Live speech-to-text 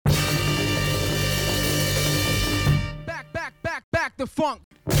to funk.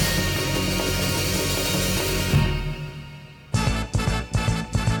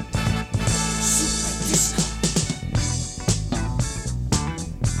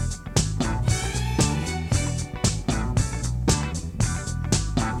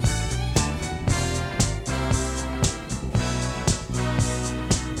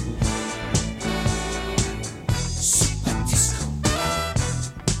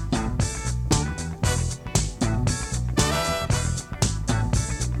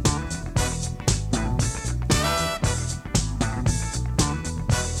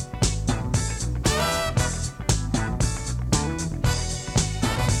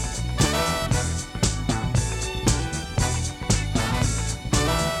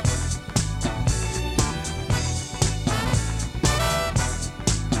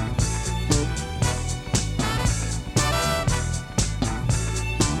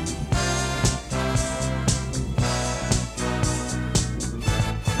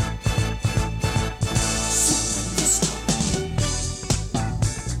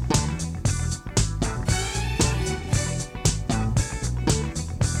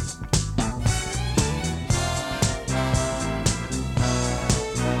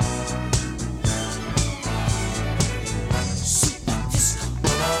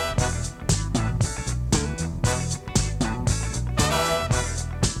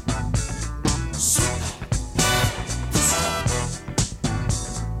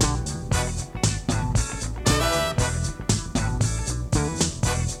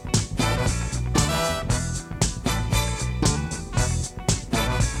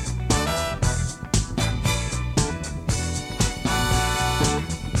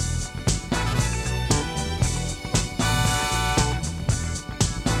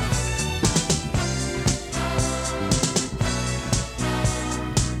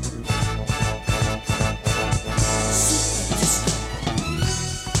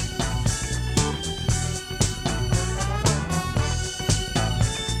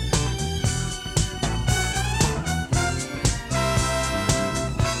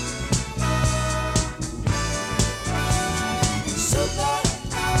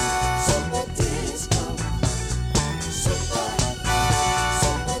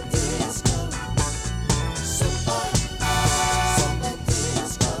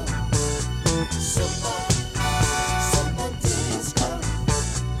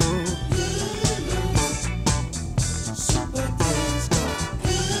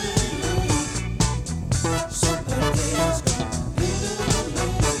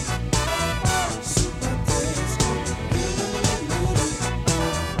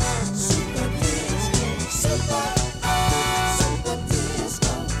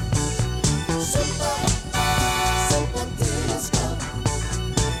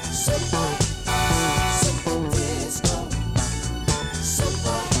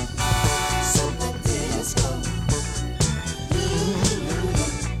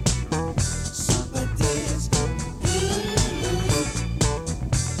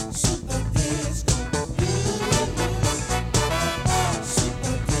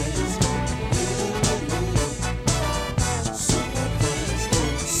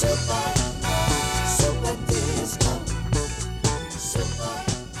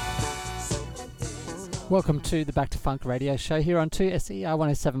 Welcome to the Back to Funk radio show here on 2SER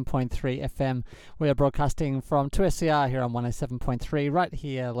 107.3 FM. We are broadcasting from 2SER here on 107.3 right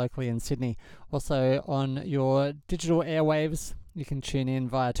here locally in Sydney. Also on your digital airwaves, you can tune in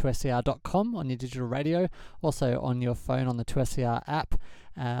via 2SER.com on your digital radio, also on your phone on the 2SER app,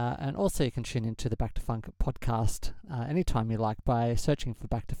 and also you can tune into the Back to Funk podcast anytime you like by searching for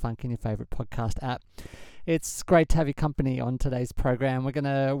Back to Funk in your favourite podcast app. It's great to have your company on today's program. We're going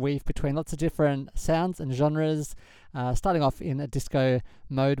to weave between lots of different sounds and genres, starting off in a disco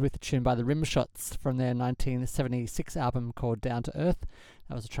mode with a tune by the Rimshots from their 1976 album called Down to Earth.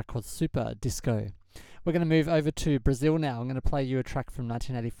 That was a track called Super Disco. We're going to move over to Brazil now. I'm going to play you a track from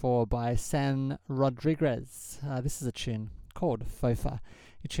 1984 by San Rodriguez. This is a tune called Fofa.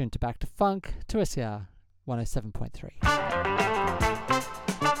 You're tuned to Back to Funk, 2SER 107.3.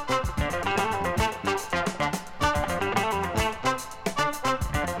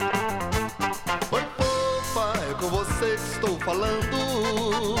 Estou falando,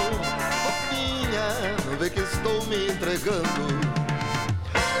 fofinha, não vê que estou me entregando.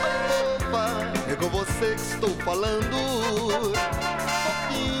 Oi, fofa, é com você que estou falando,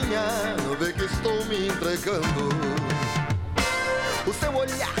 fofinha, não vê que estou me entregando. O seu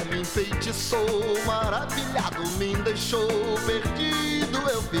olhar me enfeitiçou, maravilhado, me deixou perdido,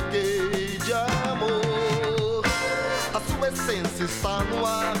 eu fiquei de amor. A sua essência está no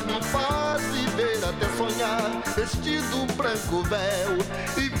ar, me faz viver até sonhar. vestido branco, véu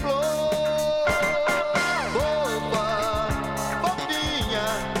e flor. Boba, bobinha,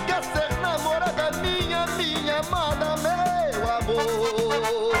 quer ser namorada minha, minha amada, meu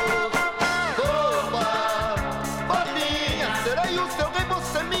amor. Boba, bobinha, serei o seu rei,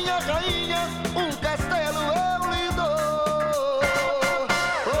 você minha rainha, um castelo eu lhe dou.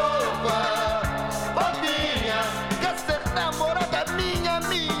 Opa, bobinha, quer ser namorada minha,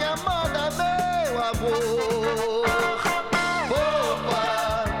 minha amada, meu amor. Opa,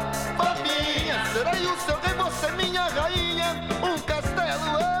 bobinha, serei o seu rei, você minha rainha, um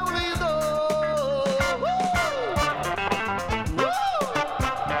castelo eu lhe dou.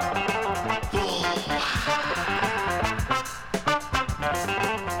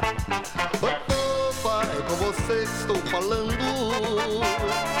 Opa, é com você que estou falando.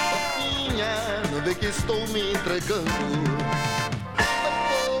 Fofinha, não vê que estou me entregando.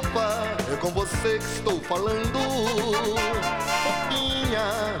 Opa, é com você que estou falando.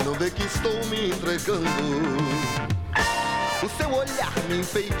 Fofinha, não vê que estou me entregando. O seu olhar me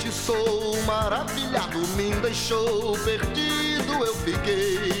enfeitiçou, maravilhado me deixou perdido, eu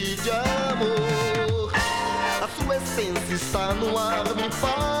fiquei de amor. A sua essência está no ar, me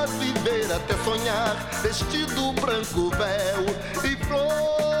faz viver até sonhar, vestido branco, véu e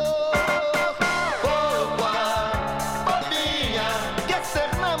flor. Opa, bobinha, quer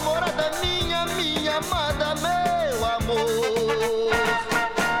ser namorada minha, minha amada, meu amor.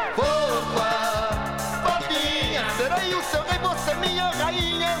 Opa, bobinha, serei o seu rei, você minha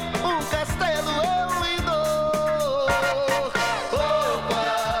rainha, um castelo eu lhe dou. Opa,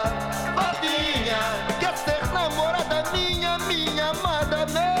 bobinha, quer ser namorada minha, minha amada,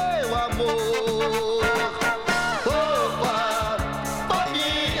 meu amor. Opa,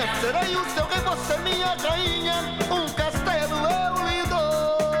 bobinha, serei o seu rei, você minha rainha, um castelo eu lhe dou.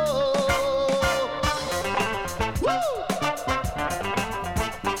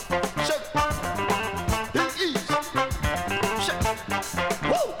 Chega.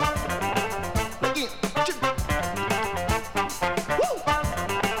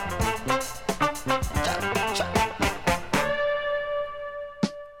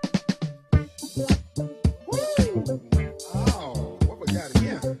 Oh, what we got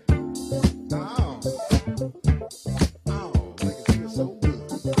here? Oh, oh, make it feel so good.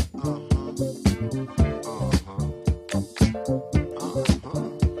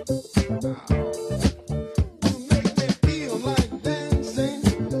 You make me feel like dancing.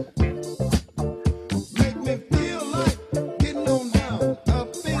 Make me feel like getting on down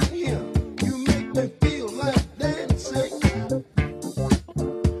up in here. You make me feel like dancing.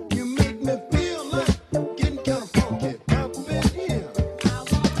 You make me feel like getting kind of funky up in here.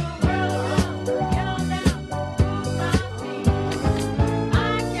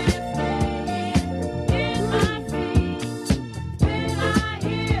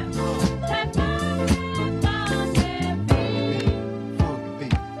 Funky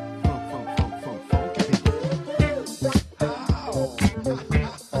beat, funky beat. Oh,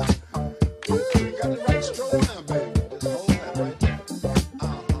 you got the right stroll now, baby. Just hold that right there.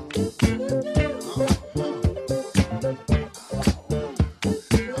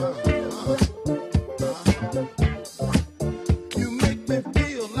 You make me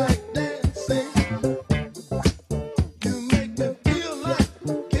feel like dancing. You make me feel like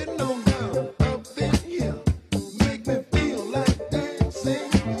getting on down up in here. Make me feel like dancing.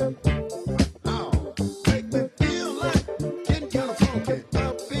 Oh, make me feel like getting kind of funky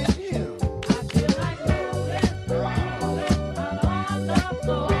up in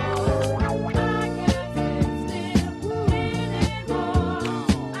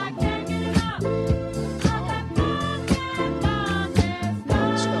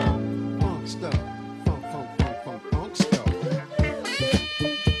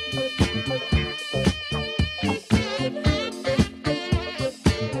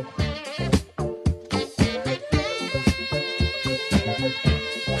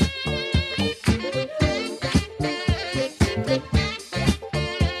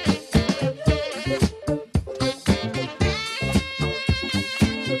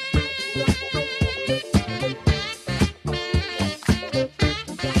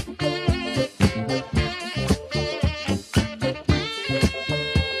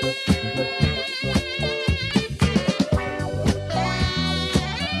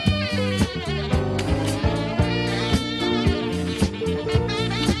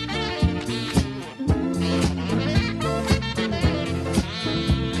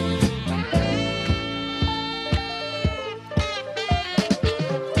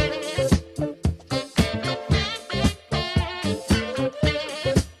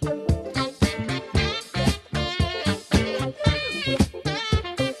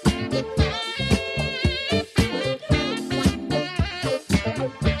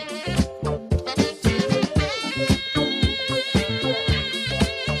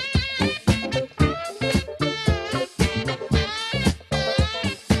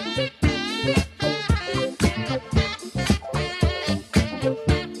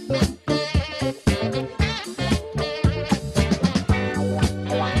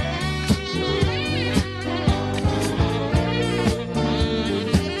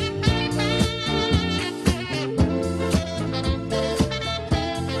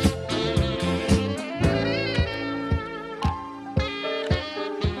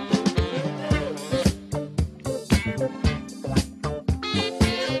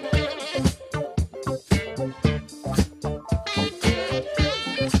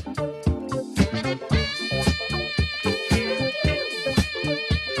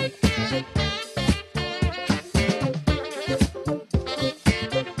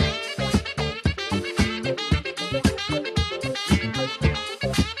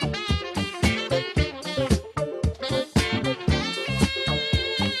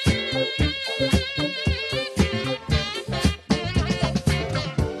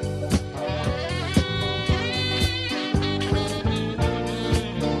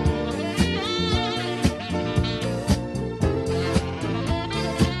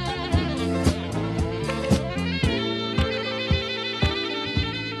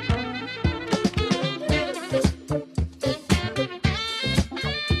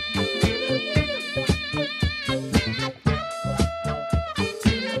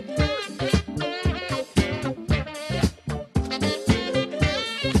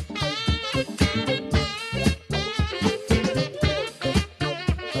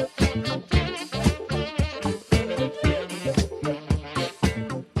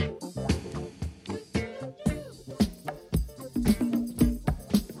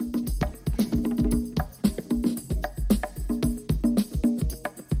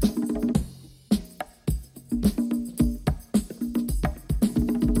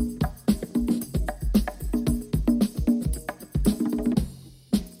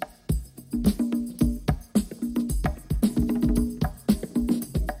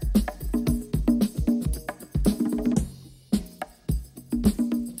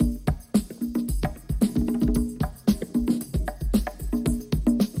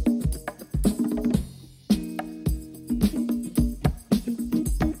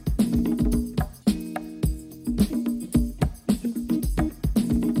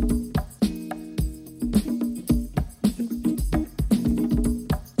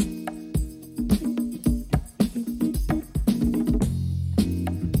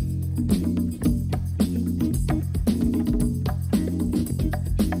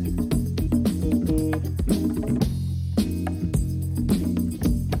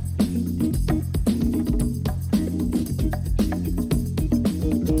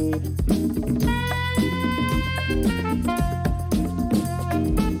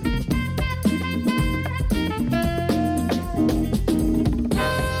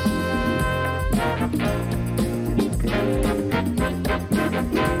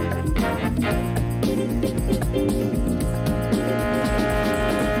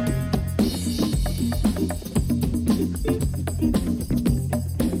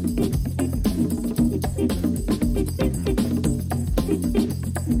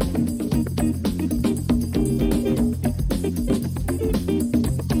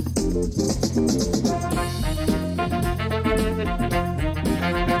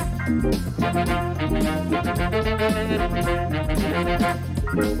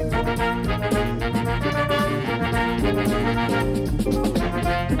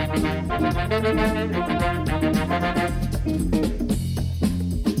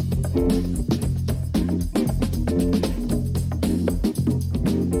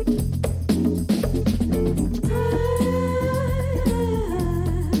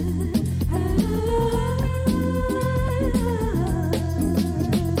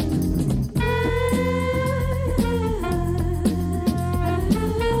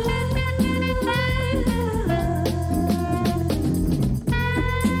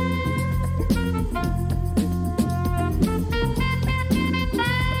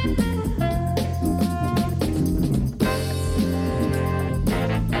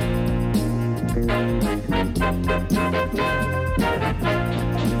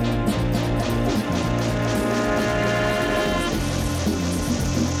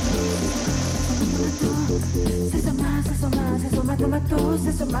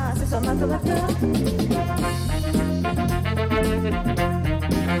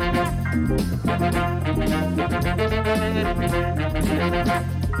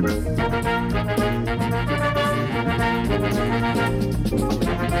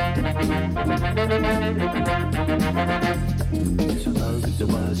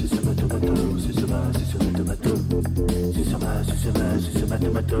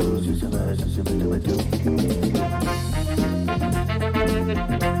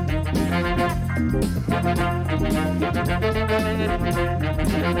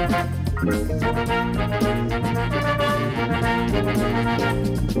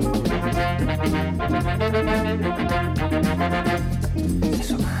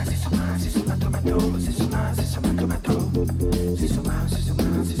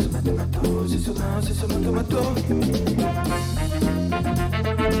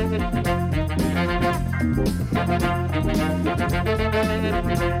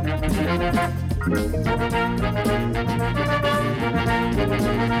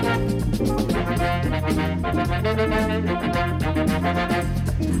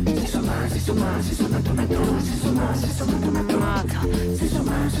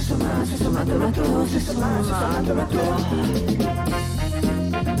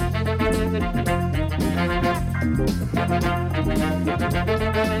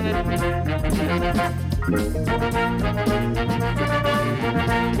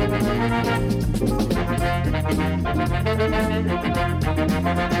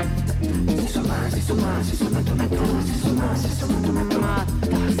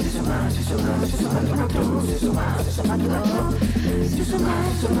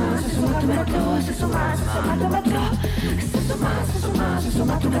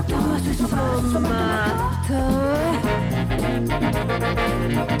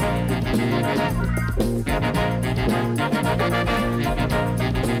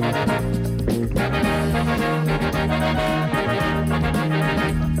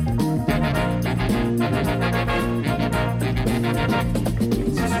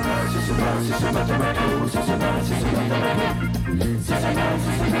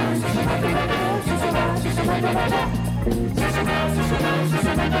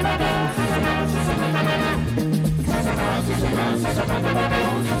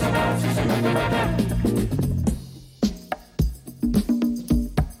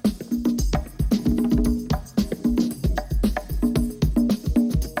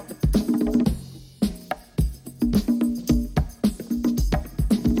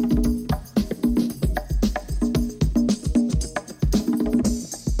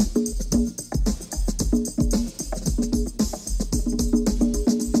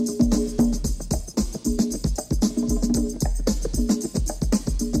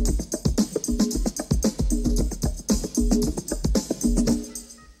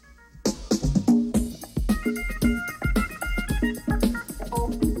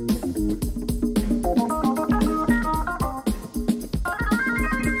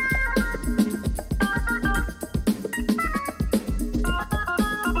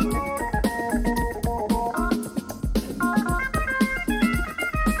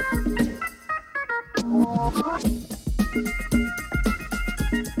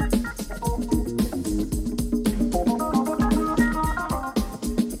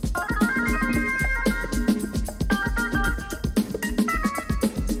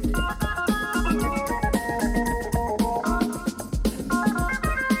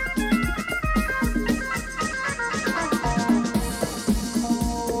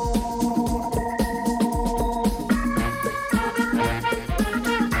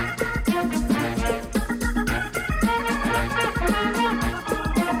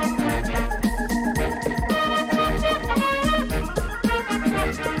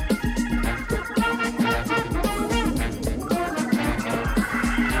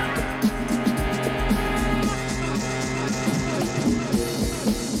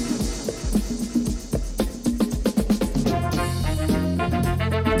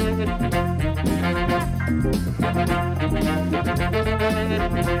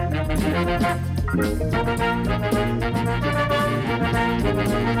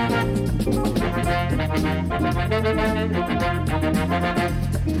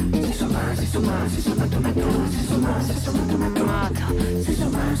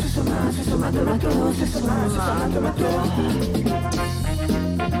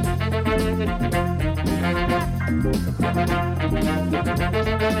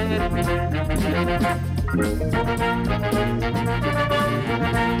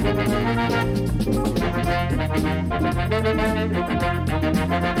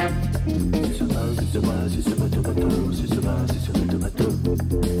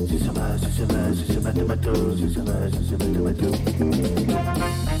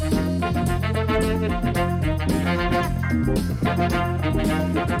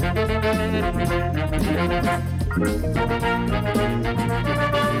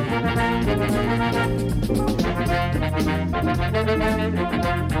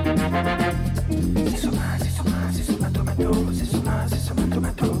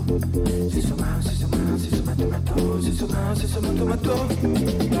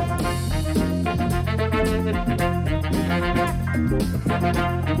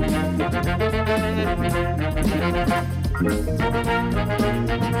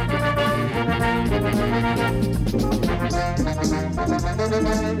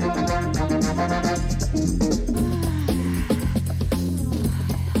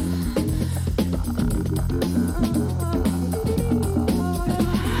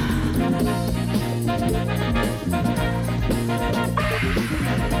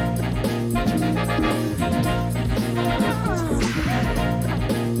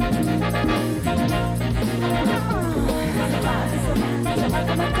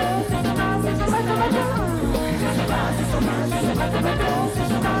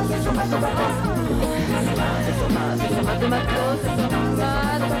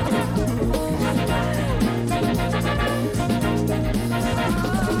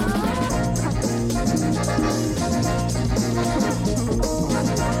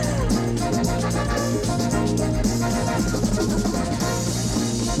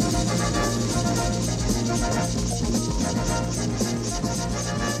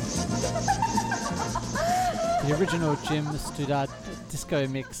The original Jim Studard disco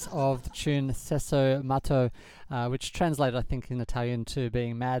mix of the tune Sesso Matto, which translated, I think, in Italian to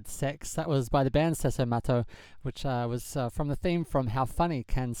being Mad Sex. That was by the band Sesso Matto, which was from the theme from How Funny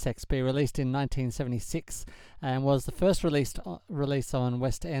Can Sex Be, released in 1976, and was the first release on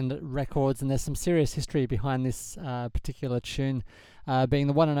West End Records. And there's some serious history behind this particular tune, being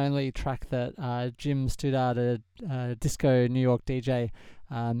the one and only track that Jim Studard, a disco New York DJ,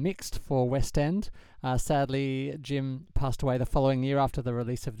 mixed for West End. Sadly, Jim passed away the following year after the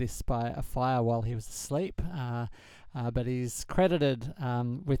release of this by a fire while he was asleep. But he's credited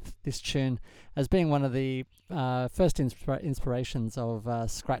with this tune as being one of the first inspirations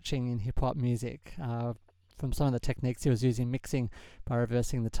of scratching in hip-hop music, from some of the techniques he was using mixing by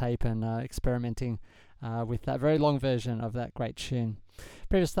reversing the tape and experimenting with that very long version of that great tune.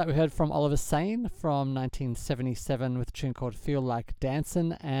 Previous to that, we heard from Oliver Sane from 1977 with a tune called Feel Like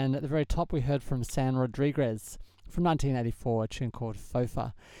Dancin', and at the very top we heard from San Rodriguez from 1984, a tune called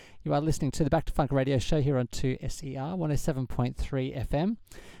Fofa. You are listening to the Back to Funk radio show here on 2SER 107.3 FM.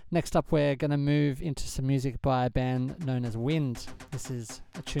 Next up, we're going to move into some music by a band known as Wind. This is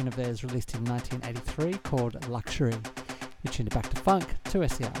a tune of theirs released in 1983 called Luxury. You're tuned to Back to Funk,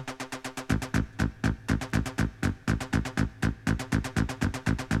 2SER.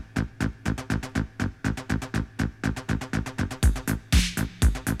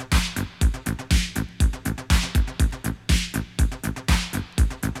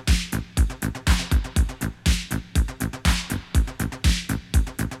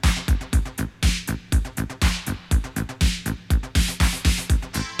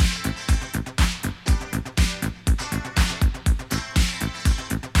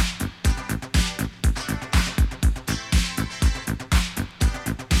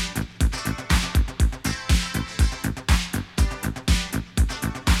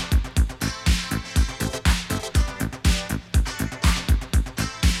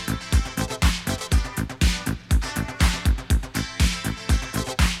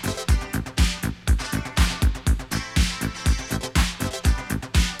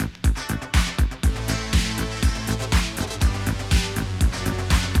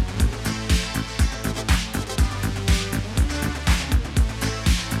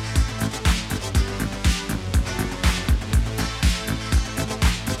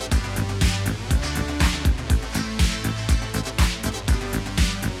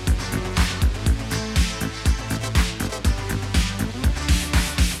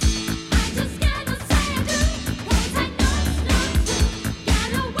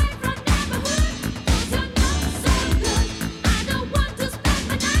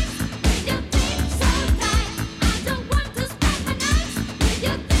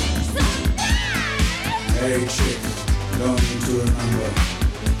 Hey chick, don't need to remember.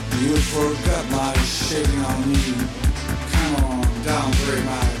 You forgot my shaking on me. Come on, downgrade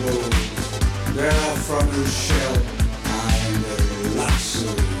my goals. There from your shell, I'm the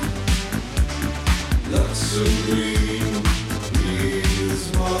luxury. Luxury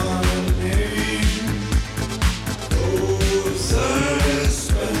is my name. Cause I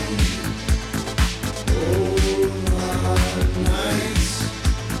spend all my nights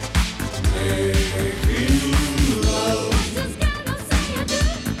making love. Just gotta say I do,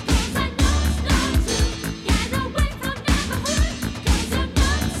 'cause I know it's not true. Get away from neighborhood, 'cause you're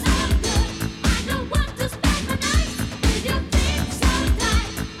not so good. I don't want to spend the night with your things so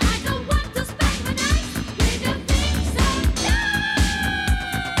tight.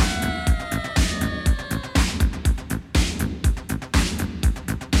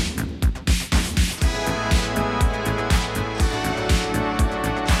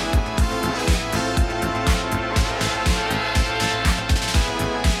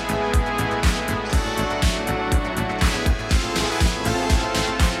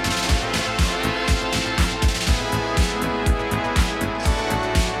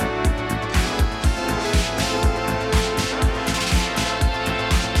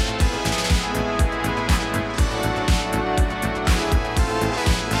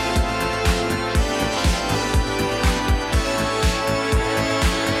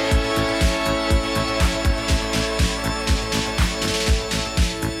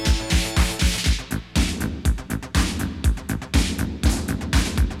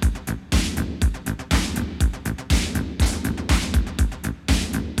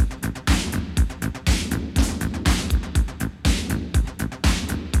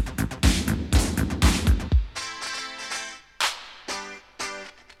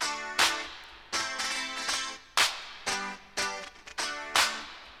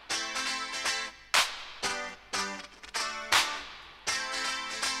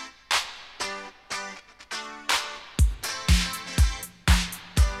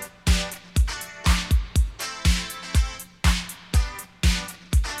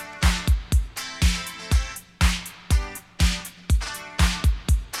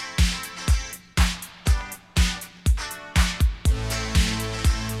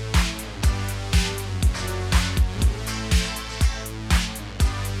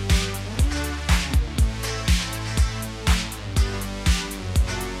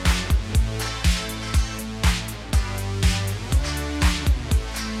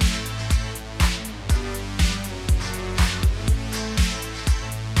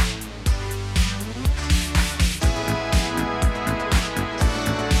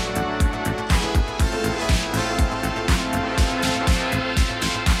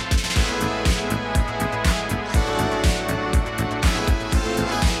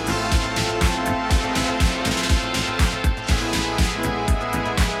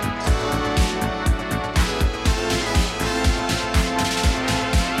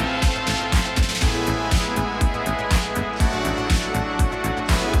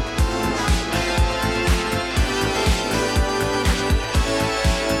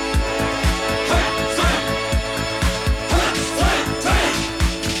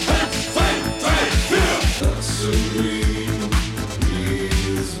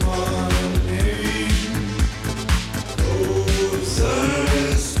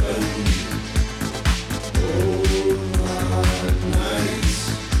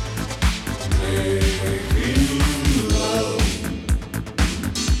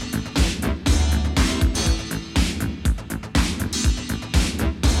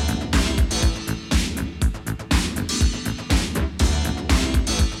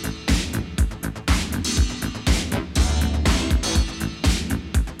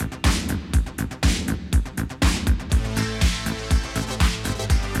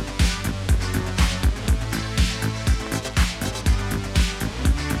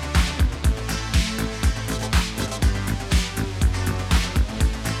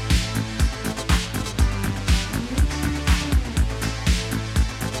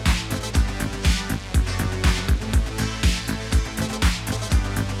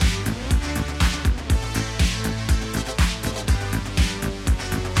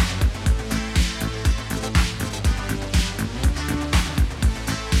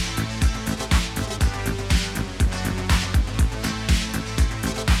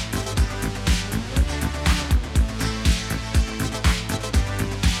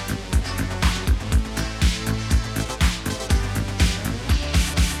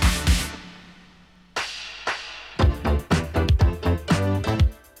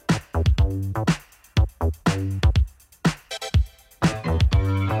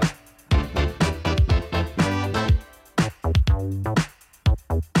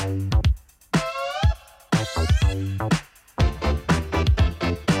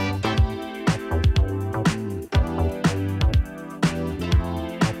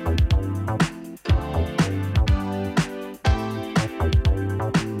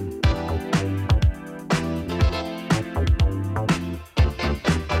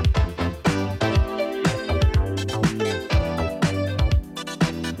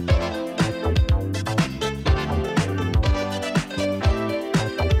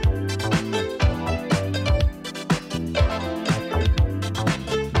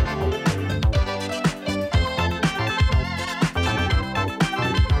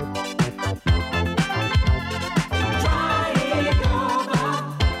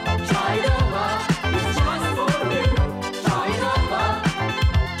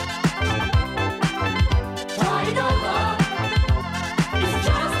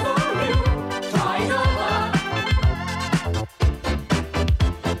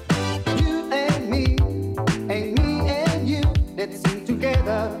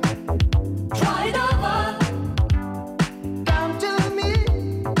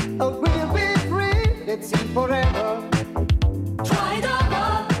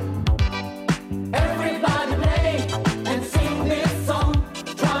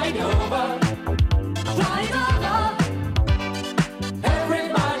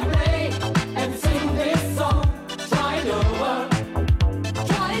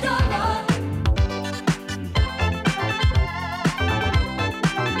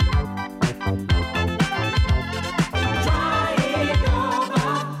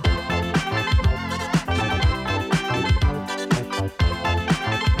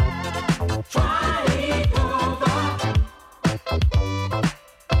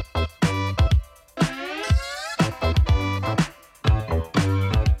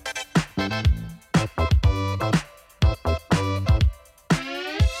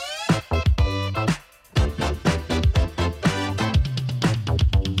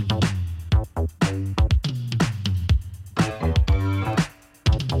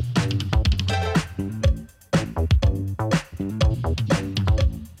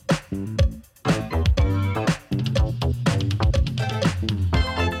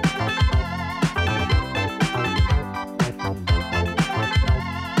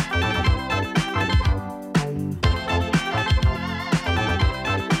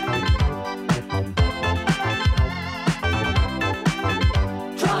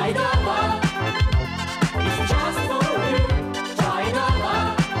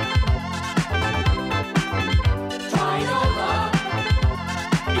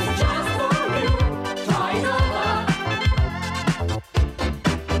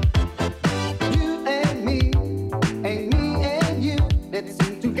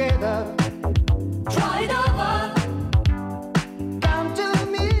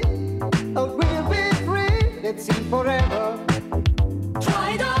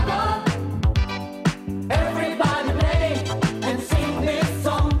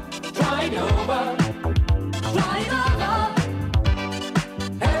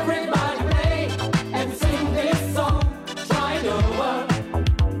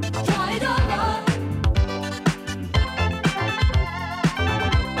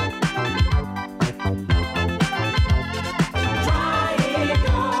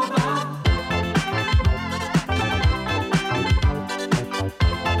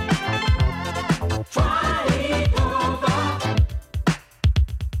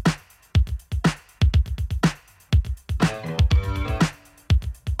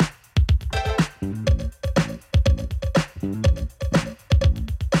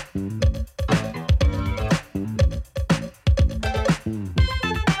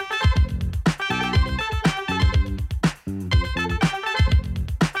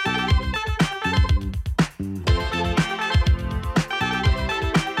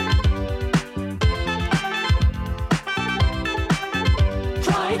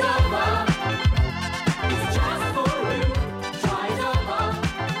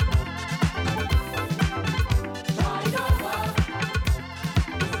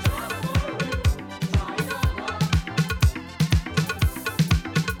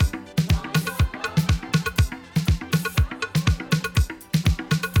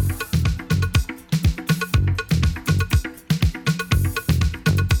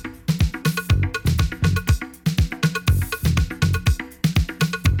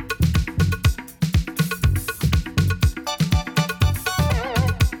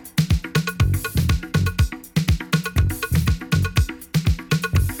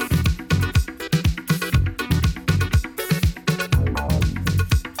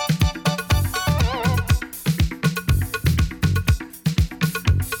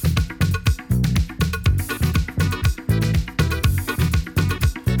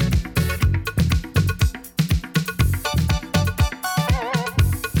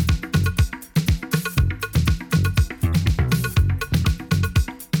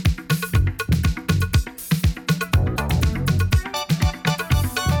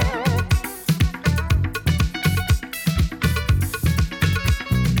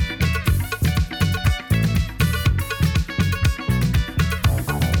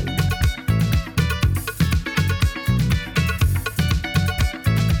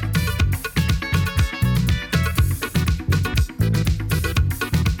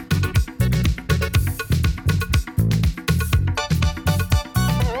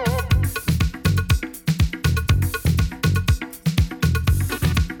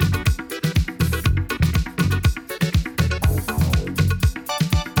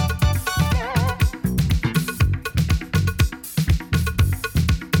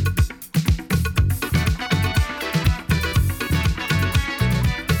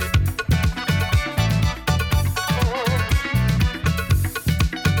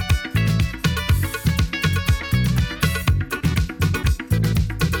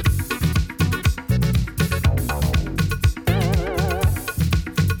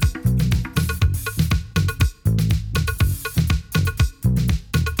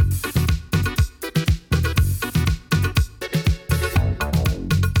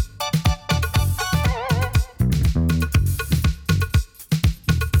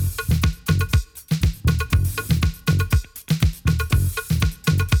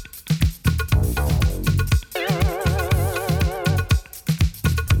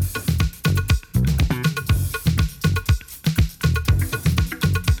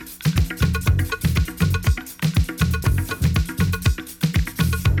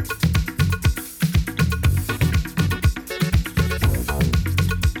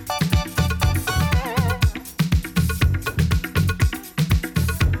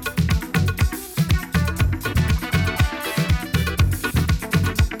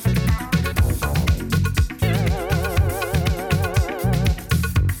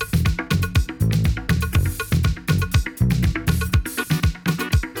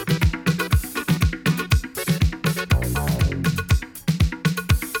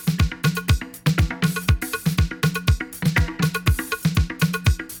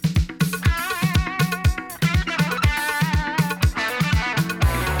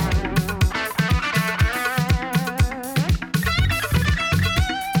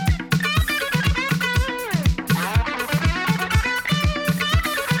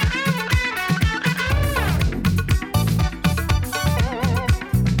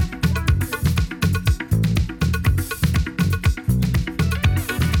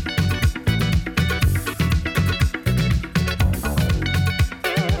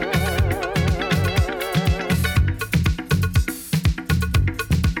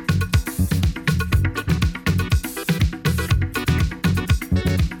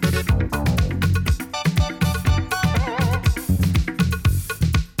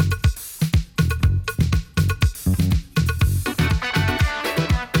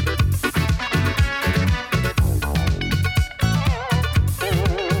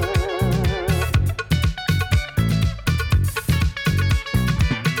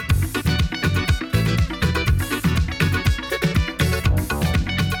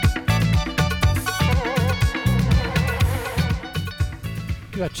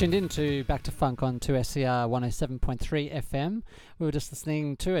 You are tuned in to Back to Funk on 2SCR 107.3 FM. We were just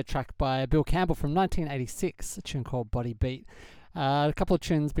listening to a track by Bill Campbell from 1986, a tune called Body Beat. A couple of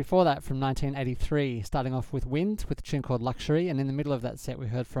tunes before that from 1983, starting off with Wind with a tune called Luxury, and in the middle of that set we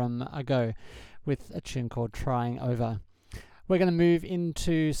heard from Ago with a tune called Trying Over. We're going to move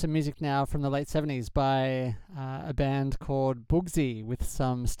into some music now from the late 70s by a band called Bugsy with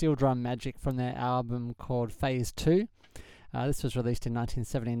some steel drum magic from their album called Phase 2. This was released in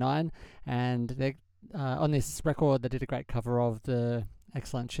 1979, and they, on this record they did a great cover of the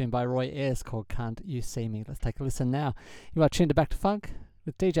excellent tune by Roy Ayers called Can't You See Me. Let's take a listen now. You are tuned to Back to Funk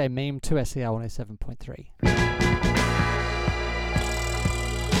with DJ Meme 2SCR 107.3.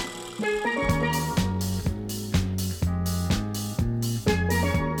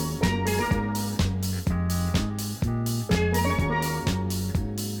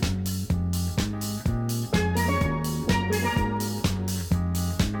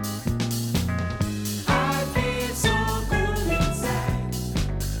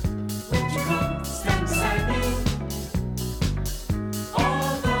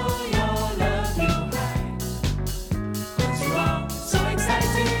 Although your love you hide,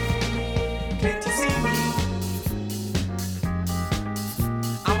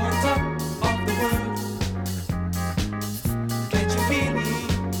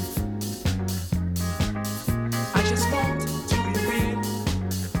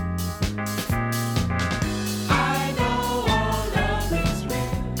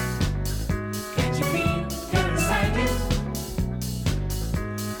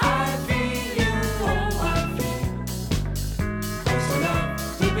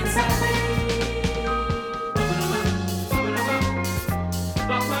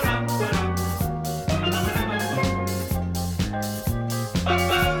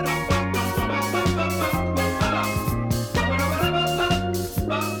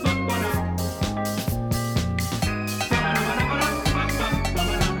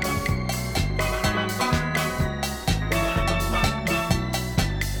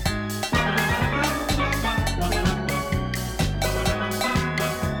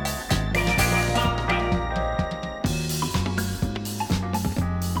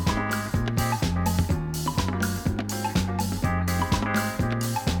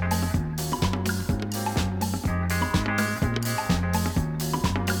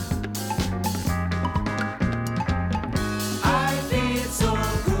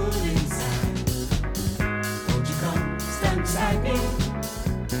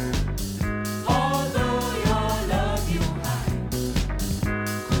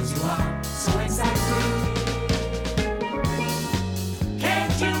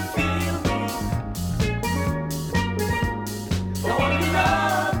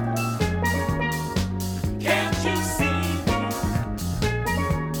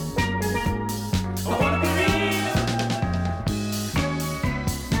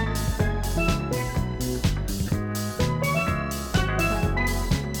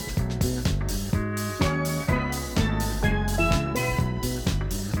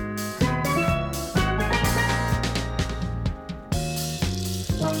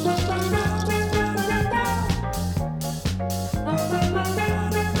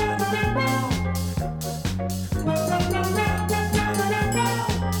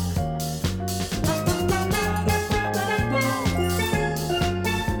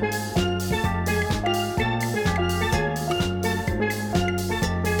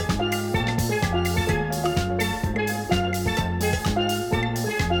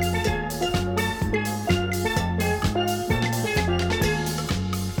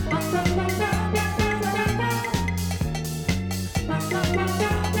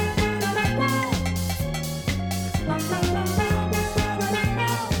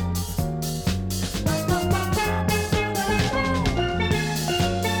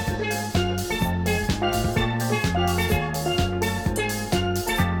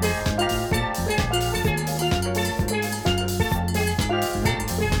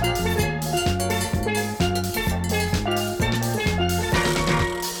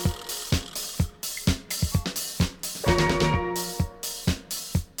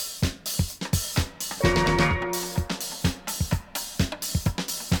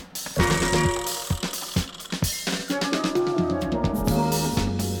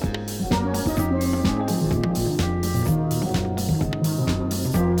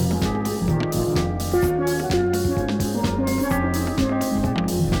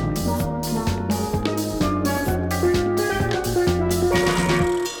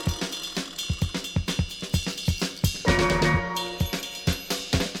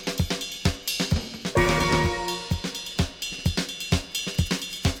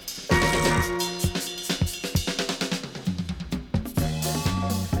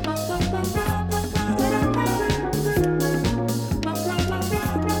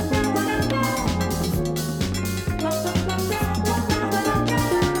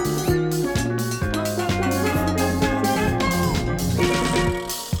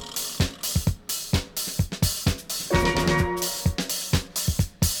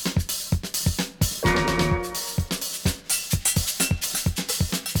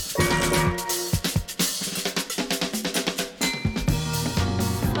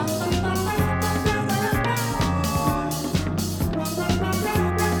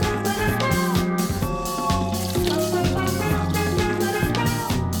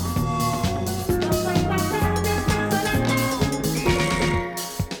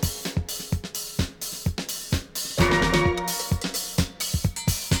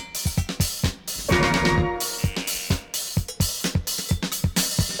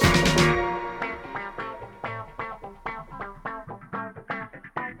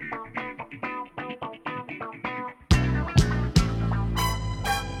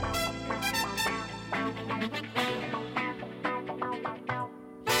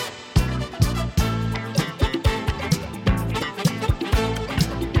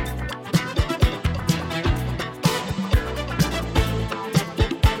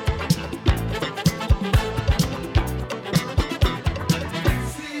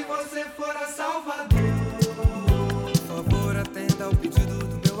 Salvador, por favor atenda ao pedido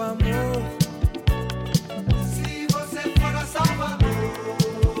do meu amor. Se você for a Salvador,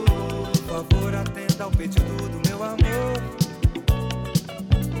 por favor atenda ao pedido do meu amor.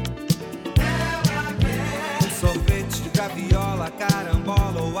 Ela quer um sorvete de graviola,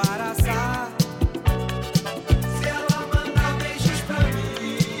 carambola ou araçá. Se ela mandar beijos pra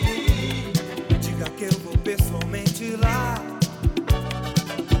mim, diga que eu vou pessoalmente lá.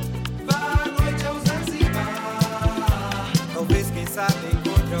 Vá à noite ao Zanzibar, talvez, quem sabe,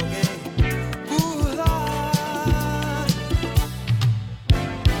 encontre alguém por lá.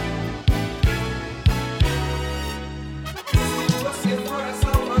 Se você for a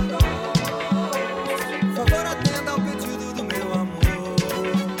Salvador, por favor atenda ao pedido do meu amor.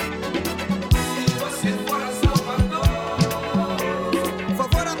 Se você for a Salvador, por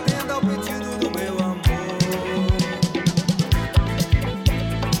favor atenda ao pedido do meu amor.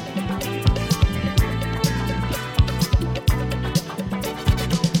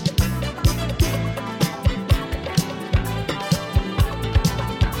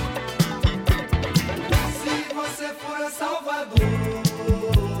 Se você for a Salvador,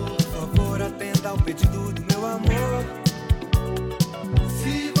 por favor atenda ao pedido do meu amor.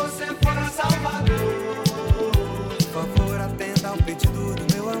 Se você for a Salvador, por favor atenda ao pedido do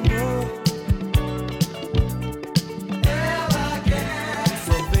meu amor. Ela quer um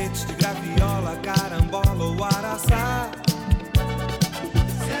sorvete de graviola, carambola ou araçá.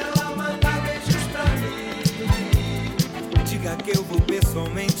 Se ela mandar beijos pra mim, diga que eu vou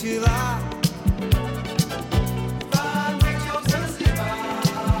pessoalmente lá. Vá à noite ao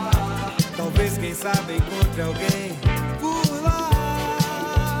Zanzibar, talvez, quem sabe, encontre alguém por lá.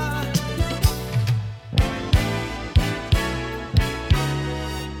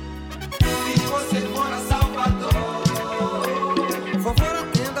 Se você for a Salvador, por favor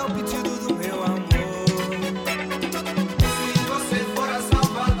atenda ao pedido do meu amor. Se você for a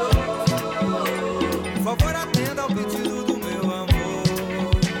Salvador, por favor atenda ao pedido do meu amor.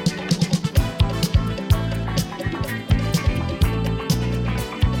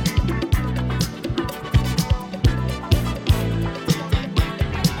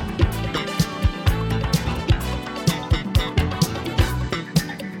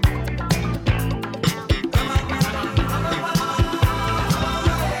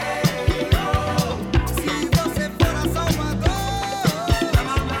 Se você for a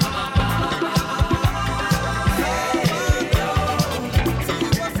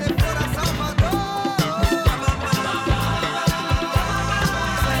Salvador, se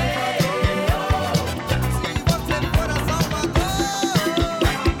você for a Salvador, se você for a Salvador,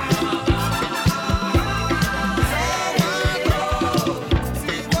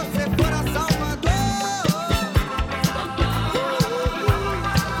 se você for a Salvador.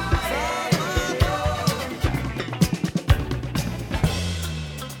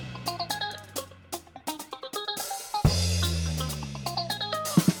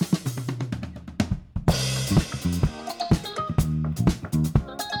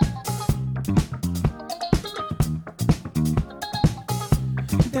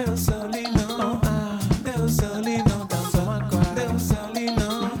 Deus solino, Deus solino dans un coin, Deus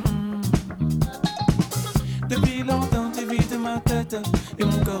solino. Depuis longtemps tu vides ma tête et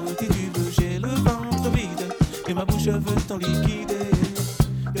mon corps titube, j'ai le ventre vide et ma bouche veut ton liquide.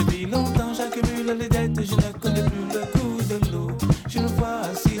 Depuis longtemps j'accumule les dettes, je ne connais plus le goût de l'eau. Je me vois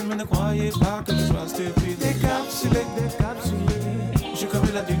assise mais ne croyez pas que je sois stupide. Décapsulé, je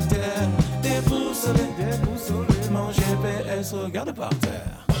commets l'adultère, déboussolé, mon GPS regarde par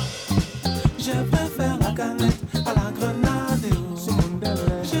terre. Je préfère la canette à la grenade.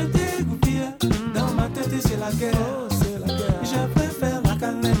 Je dégoupille dans ma tête et c'est la guerre. Je préfère la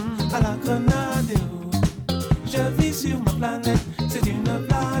canette à la grenade. Je vis sur ma planète, c'est une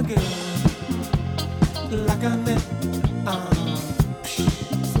blague. La canette,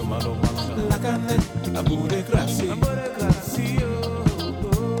 la canette, à bout de grâce.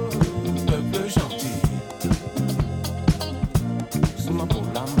 Peuple gentil, sous ma peau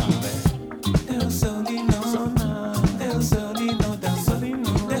la marée. Del solino, del solino, del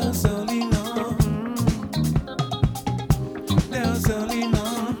solino, del solino, del solino,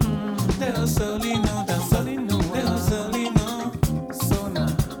 del solino, del solino, del solino, sona.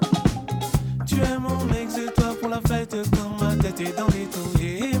 Tu es mon ex-étoile pour la fête quand ma tête est dans les taux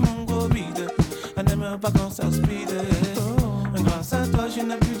et mon gros bide. Elle n'aime pas quand ça speed. Grâce à toi je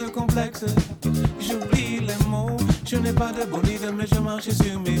n'ai plus de complexe. J'oublie les mots, je n'ai pas de bolide mais je marche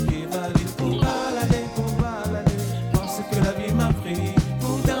sur mes pieds valides pour balader, parce que la vie m'a pris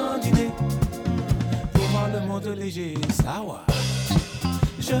pour dandiner. Pour moi le monde léger, ça va.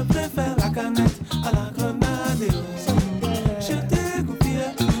 Je préfère la canette à la grenade. Je t'ai coupé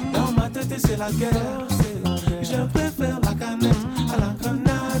dans ma tête, c'est la guerre. Je préfère la canette à la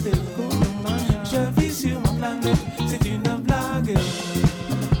grenade. Je vis sur ma planète, c'est une blague.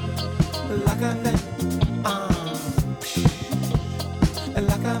 La canette, ah,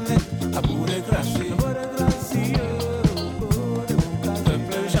 la canette à bout de gracie.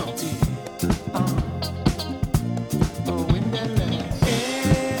 Peuple gentil, ah.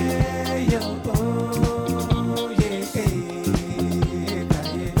 Hey, yo, oh, yeah, hey,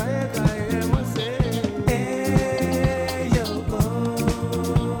 moi c'est. Hey, yo,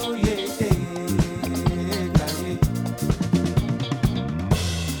 oh, yeah,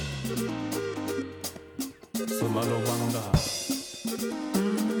 Somalo Wanga.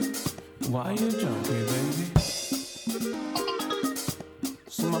 Why you jumping, baby?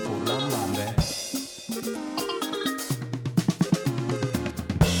 Suma Pulambe.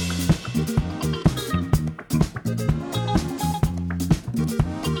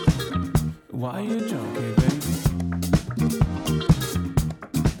 Why you jumping, baby?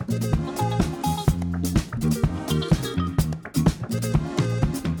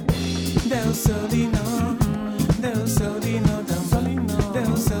 Del Solino, Del Solino, Del Solino,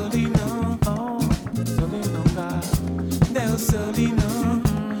 Del Solino, oh, Solino, Del Solino,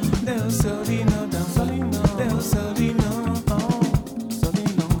 Del Solino, Del Solino, Del Solino, oh,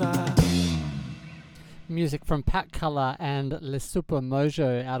 Solino. Music from Pat Color and Le Super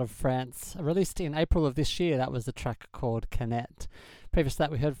Mojo out of France, released in April of this year. That was the track called Canette. Previous to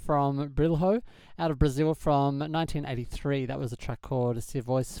that, we heard from Brilho out of Brazil from 1983. That was a track called Se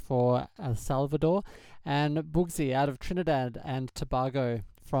Voice for El Salvador. And Bugsy out of Trinidad and Tobago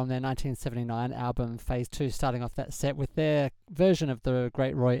from their 1979 album Phase 2, starting off that set with their version of the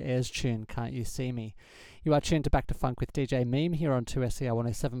great Roy Ayers tune, Can't You See Me. You are tuned to Back to Funk with DJ Meme here on 2SER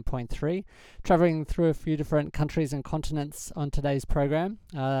 107.3, travelling through a few different countries and continents on today's program.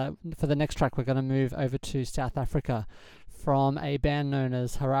 For the next track, we're going to move over to South Africa from a band known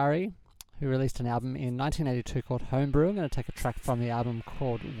as Harari, who released an album in 1982 called Homebrew. I'm going to take a track from the album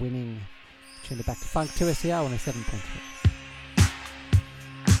called Winning. Tuned to Back to Funk, 2SER 107.3.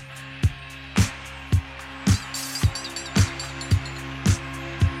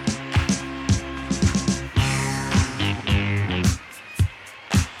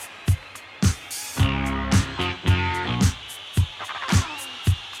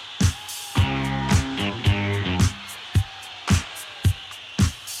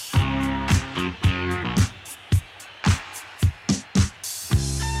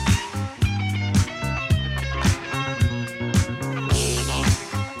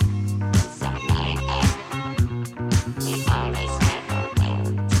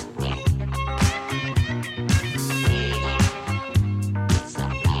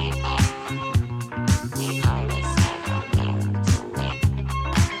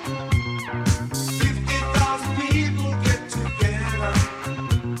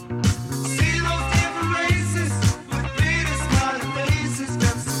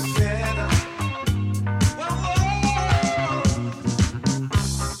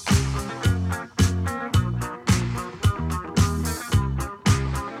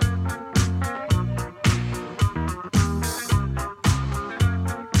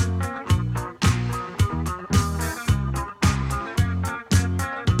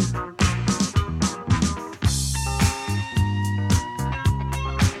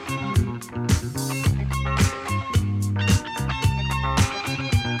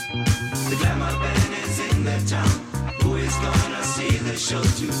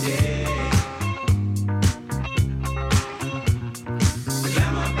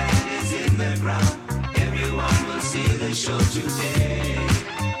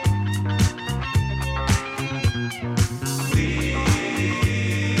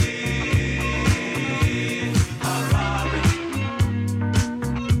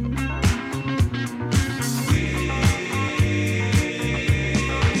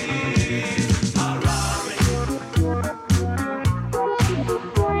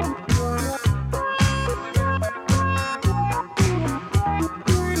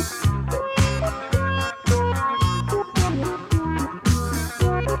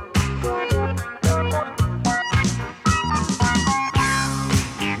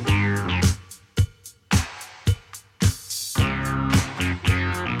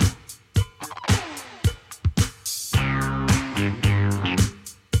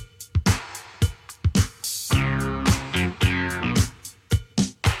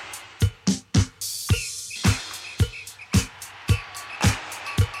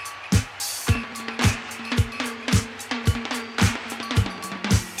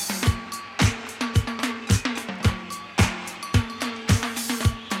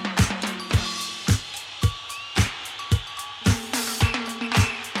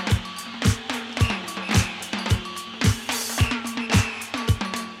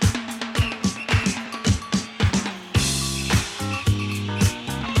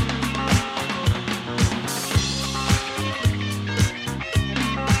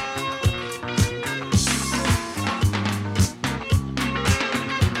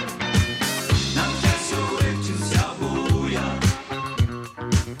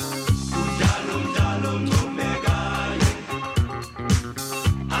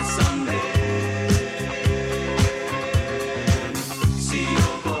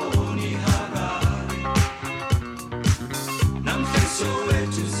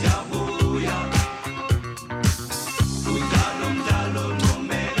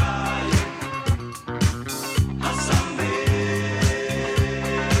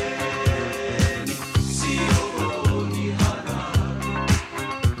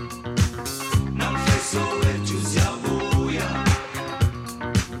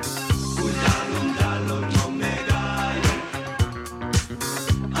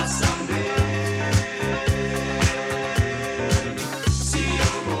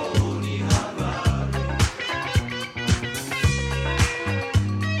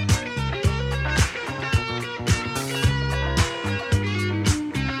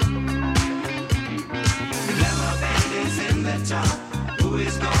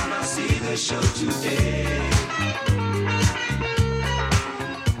 show today.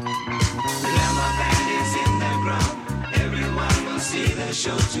 Glamour band is in the ground. Everyone will see the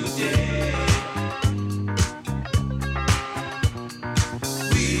show today.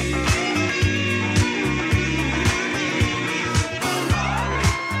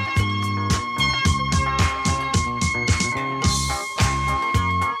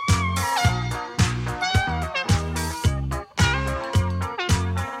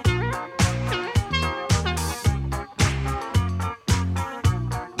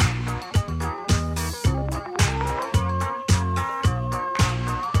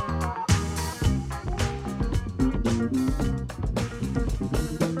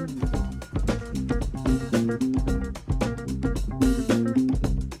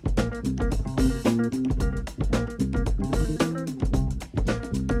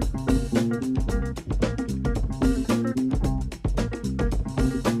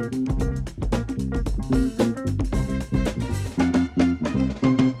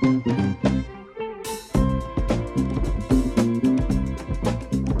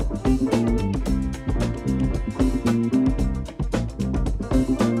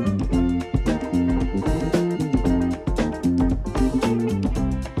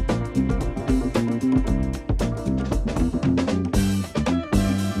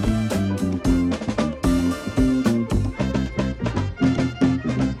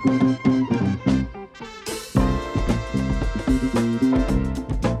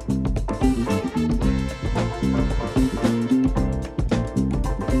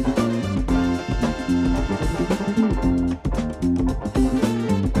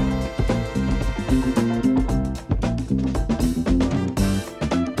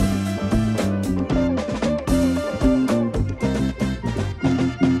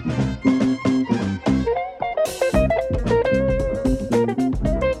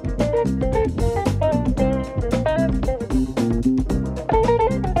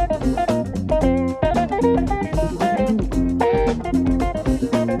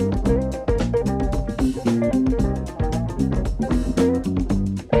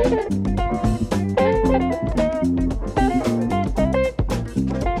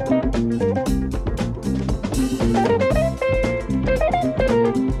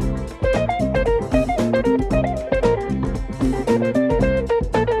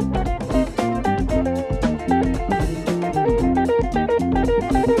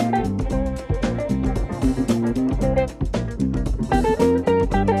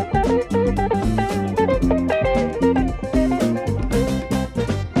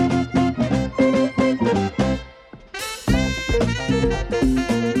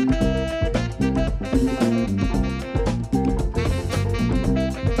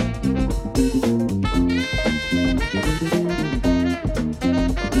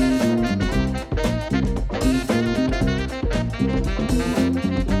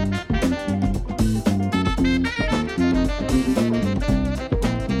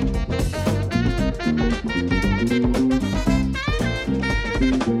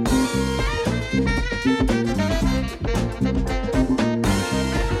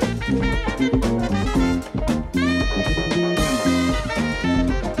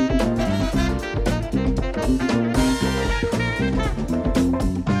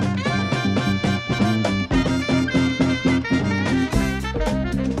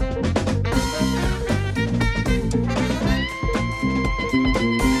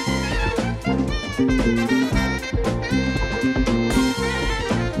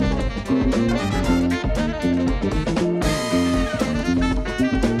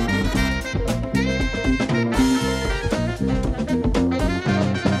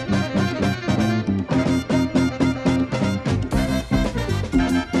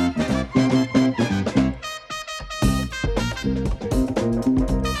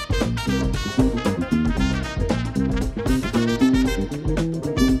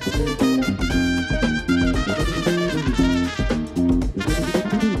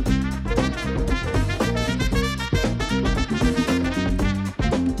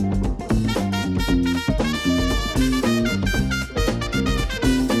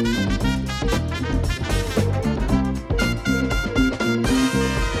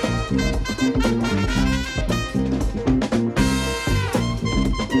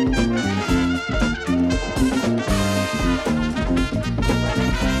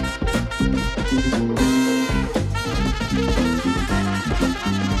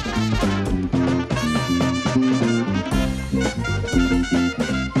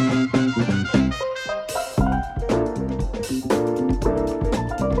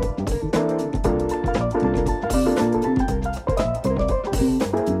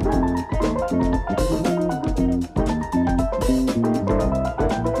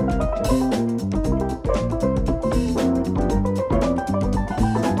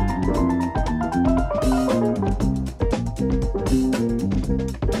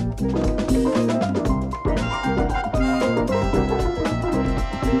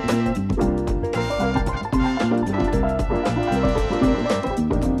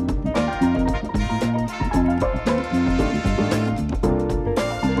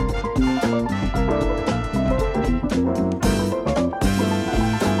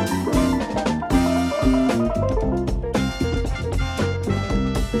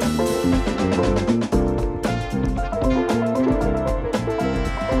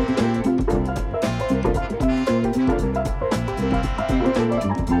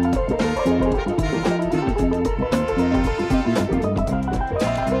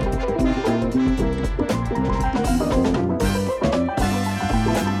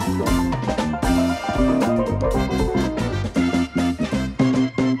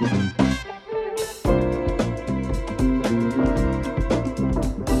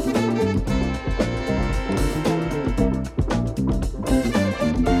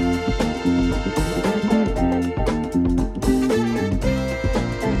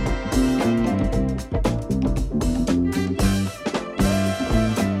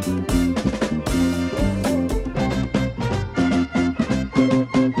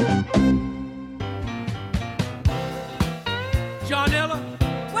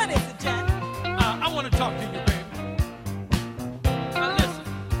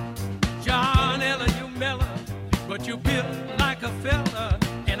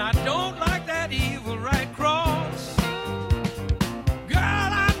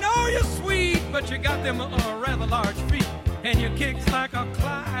 you got them rather large feet, and your kicks like a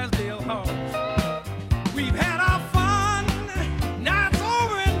Clydesdale horse. We've had our fun, now it's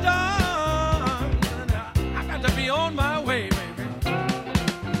over and done. I got to be on my way, baby.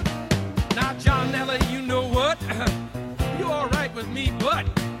 Now, Johnella, you know what? You're all right with me, but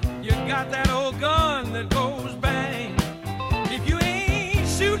you got that old gun that goes bang. If you ain't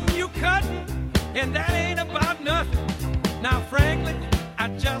shooting, you cutting, and that ain't about nothing. Now, frankly, I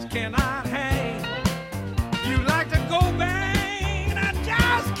just cannot hang. You like to go bang, and I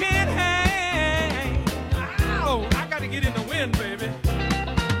just can't hang. Ow, I gotta get in the wind, baby.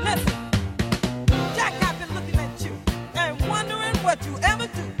 Listen, Jack, I've been looking at you and wondering what you ever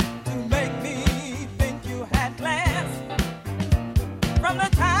do to make me think you had class. From the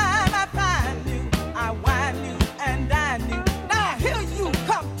time I find you, I wine you and dine you. Now here you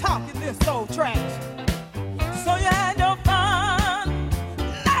come talking this old trash. So you had your fun,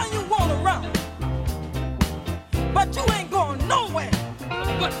 now you wanna run, but you ain't going nowhere.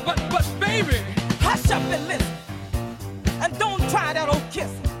 But, baby. Hush up and listen, and don't try that old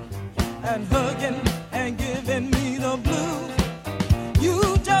kissing and hugging and giving me the blues.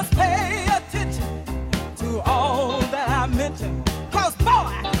 You just pay attention to all that I mentioned, 'cause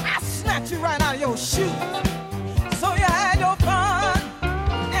boy, I snatch you right out of your shoes. So you had your fun,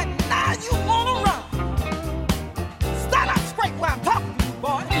 and now you wanna run. Start out straight while I'm talking to you,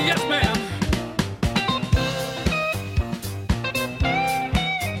 boy. Yes, ma'am.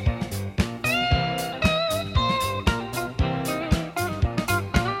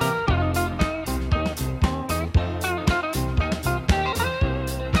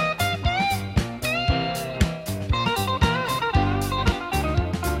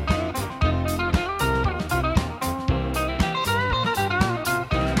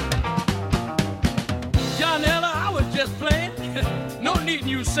 Johnella, I was just playing. No need in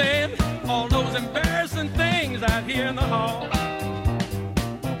you saying all those embarrassing things out here in the hall.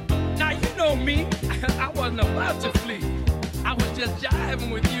 Now you know me, I wasn't about to flee. I was just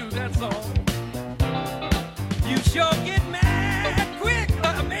jiving with you, that's all. You sure get mad quick.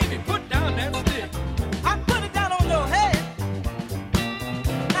 Maybe put down that stick. I put it down on your head.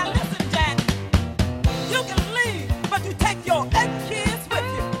 Now listen, Jack, you can leave, but you take your 8 kids with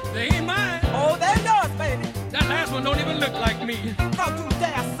you. They ain't mine. Oh, they're yours, baby. That last one don't even look like me. Don't you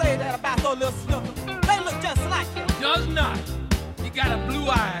dare say that about those little snookers. They look just like you. Does not. He got a blue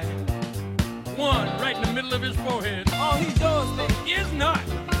eye. One right in the middle of his forehead. Oh, he's yours, baby. Is not.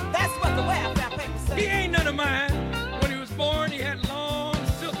 That's what the welfare papers He say. ain't none of mine. When he was born, he had long,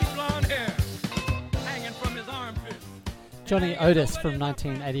 silky blonde hair hanging from his armpits. Johnny Otis from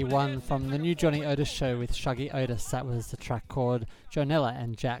 1981 from the new Johnny Otis show with Shuggy Otis. That was the track called Johnella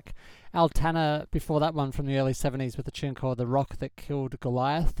and Jack. Al Tanner before that one from the early 70s with a tune called The Rock That Killed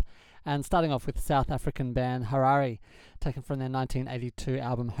Goliath. And starting off with South African band Harari, taken from their 1982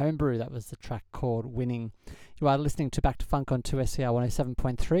 album Homebrew. That was the track called Winning. You are listening to Back to Funk on 2SER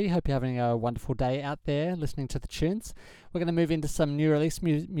 107.3. Hope you're having a wonderful day out there listening to the tunes. We're going to move into some new release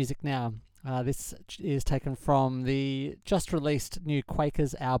music now. This is taken from the just released new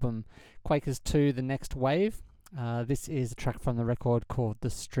Quakers album, Quakers 2 The Next Wave. This is a track from the record called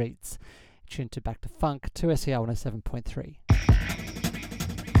The Streets. Tuned to Back to Funk, 2SER 107.3.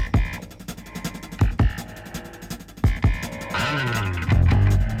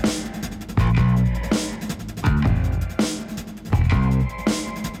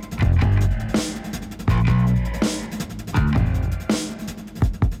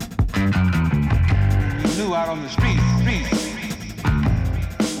 New out on the streets. We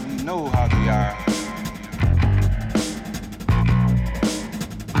know how they are.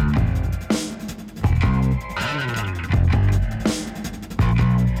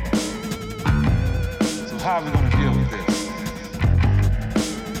 So how are we gonna deal with this?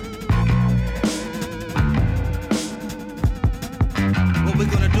 What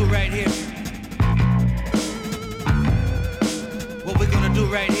we're gonna do right here. What we're gonna do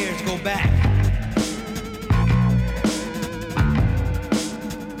right here is go back.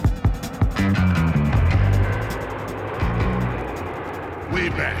 Way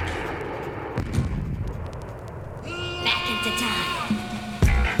back. Back into time.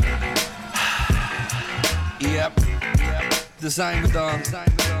 Yep. Daar zijn we dan.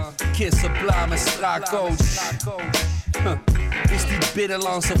 Kissabla met straatcoach. Is die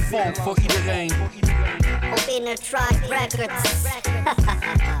binnenlandse funk voor iedereen? Op Inner Tribe Records.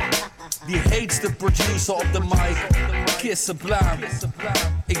 Die heetste producer op de mic. Kissabla.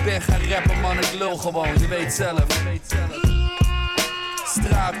 Ik ben geen rapper man, ik lul gewoon, je weet zelf.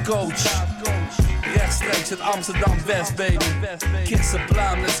 Straatcoach. Rechtstreeks uit Amsterdam West, baby.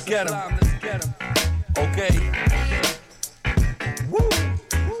 Kissabla, let's get 'em. Oké. Woe.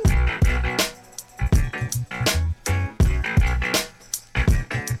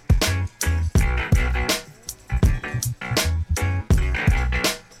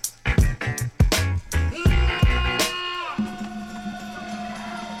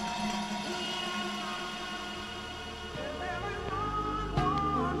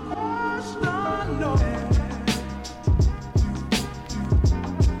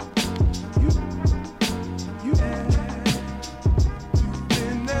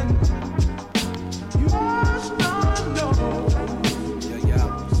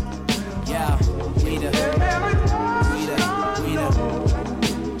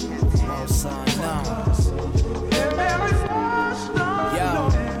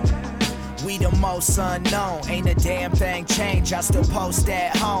 Unknown, ain't a damn thing changed. I still post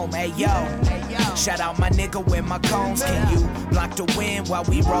at home. Hey yo, shout out my nigga with my cones. Can you block the wind while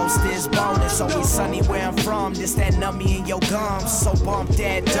we roast this bone? It's always sunny where I'm from. This that nummy in your gums. So bump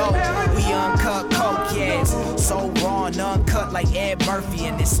that dope. We uncut coke, yes. So raw and uncut like Ed Murphy,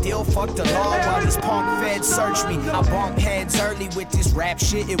 and it still fuck the law while these punk feds search me. I bump heads early with this rap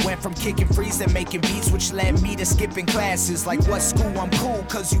shit. It went from kicking freeze and making beats, which led me to skipping classes. Like what school? I'm cool,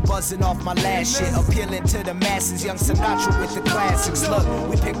 cause you buzzing off my last shit. Appealing to the masses, young Sinatra with the classics. Look,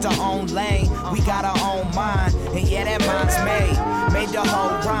 we picked our own lane, we got our own mind, and yeah, that mind's made the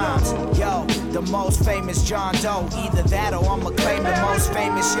whole rhymes. Yo, the most famous John Doe, either that or I'ma claim the most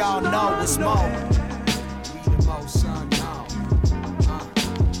famous. Y'all know it's Mo. We the most unknown,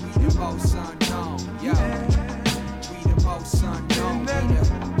 we the most unknown, yo. We the most unknown, we the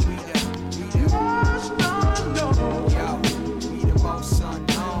most unknown, yo. We the most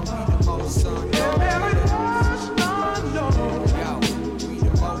unknown, we the most unknown.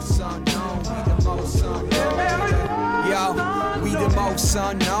 Most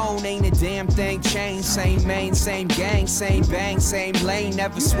unknown, ain't a damn thing changed. Same main, same gang, same bang, same lane,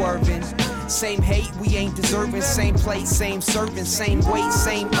 never swerving. Same hate, we ain't deserving. Same place, same serving. Same weight,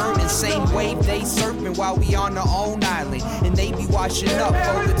 same earning. Same wave, they surfing while we on our own island. And they be washing up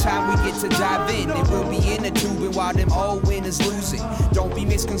all the time we get to dive in. And we'll be in the tubing while them old winners losing. Don't be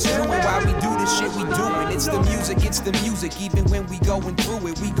misconstruing while we do the shit we doing. It's the music, even when we going through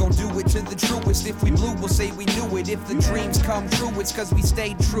it. We gon' do it to the truest. If we blew, we'll say we knew it. If the dreams come true, it's cause we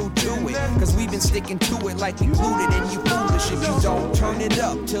stayed true to it. Cause we've been sticking to it like we glued it. And you foolish if you don't turn it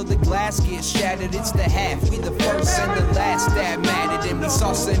up till the glass gets shattered. It's the half, we the first and the last that mattered. And we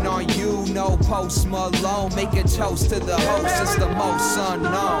saucing on you, no Post Malone. Make a toast to the host, it's the most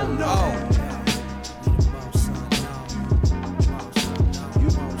unknown. Oh.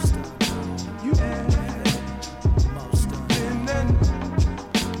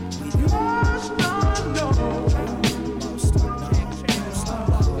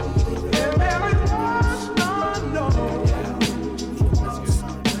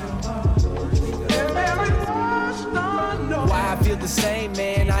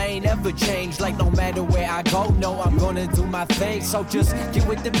 Change, like no matter where I go, no, I'm gonna do my thing. So just get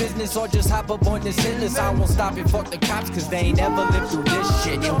with the business or just hop up on this hit list. I won't stop and fuck the cops, cause they ain't never lived through this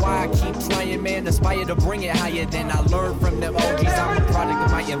shit. And why I keep trying, man, aspire to bring it higher than I learned from them OGs. I'm a product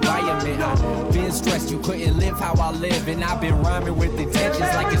of my environment. I've been stressed, you couldn't live how I live. And I've been rhyming with intentions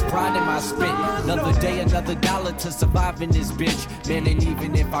like it's pride in my spit. Another day, another dollar to survive in this bitch. Man, and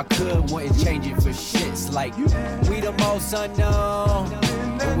even if I could, wouldn't change it for shits. Like, we the most unknown.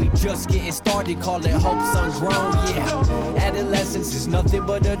 And we just getting started, call it hopes ungrown, yeah. Adolescence is nothing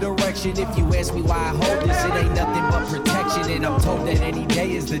but a direction. If you ask me why I hold this, it ain't nothing but protection. And I'm told that any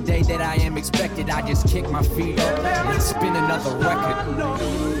day is the day that I am expected. I just kick my feet up and spin another record.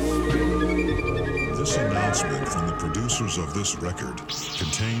 This announcement from the producers of this record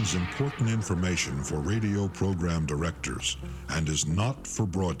contains important information for radio program directors and is not for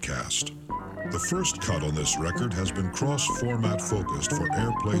broadcast. The first cut on this record has been cross-format focused for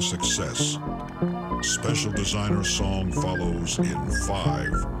airplay success. Special designer song follows in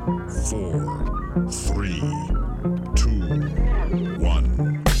 5, 4, 3, 2,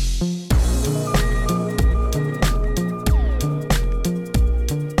 1.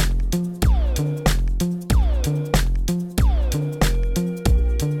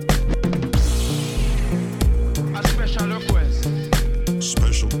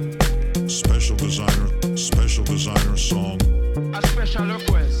 Special designer song. A special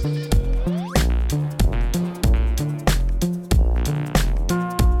request.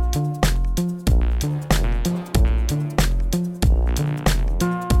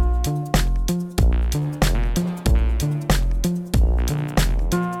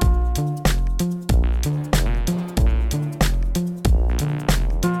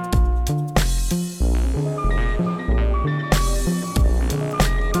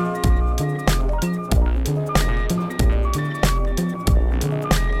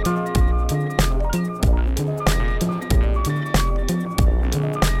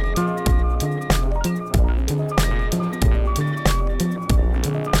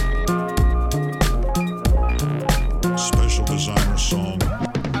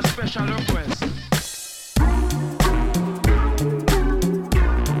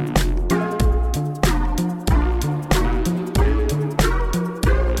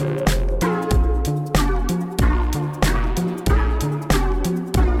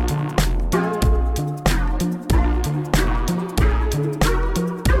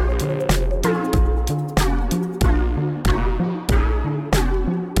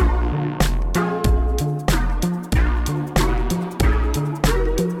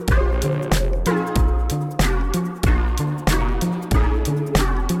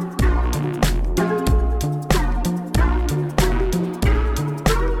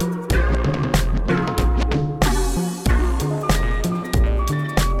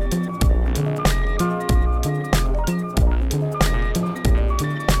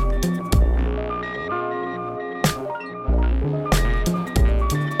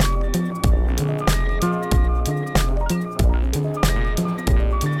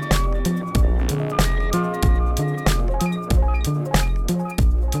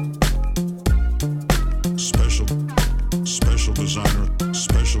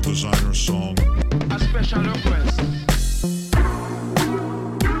 designer song. A special request.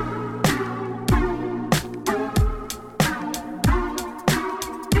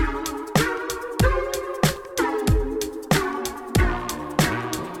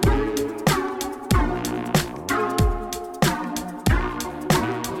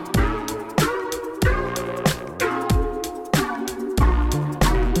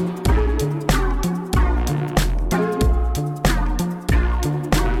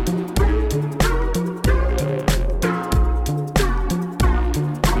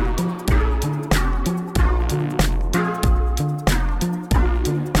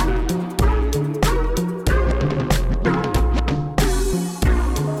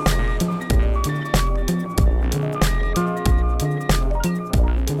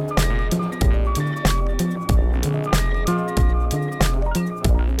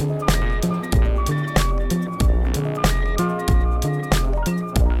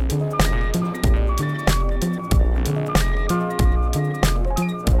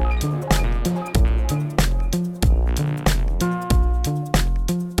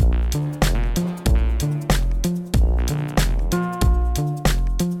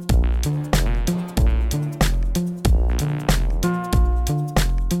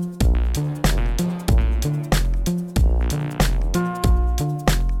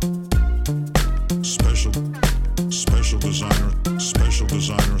 Special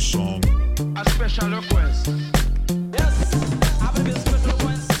designer song. A special request. Yes, I believe it's special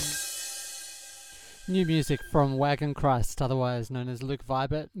request. New music from Wagon Christ, otherwise known as Luke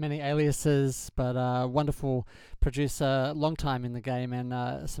Vibert. Many aliases, but wonderful producer, long time in the game,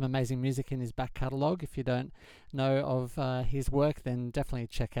 and some amazing music in his back catalogue. If you don't know of his work, then definitely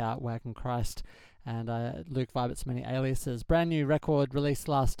check out Wagon Christ and Luke Vibert's Many Aliases. Brand new record released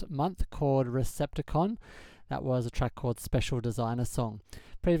last month called Recepticon. That was a track called Special Designer Song.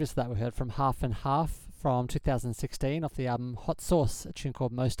 Previous to that, we heard from Half and Half from 2016 off the album Hot Sauce, a tune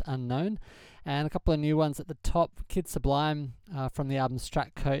called Most Unknown. And a couple of new ones at the top, Kid Sublime from the album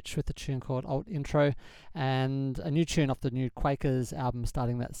Strat Coach with a tune called Alt Intro, and a new tune off the new Quakers album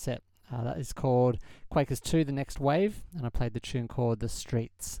starting that set. That is called Quakers 2, The Next Wave, and I played the tune called The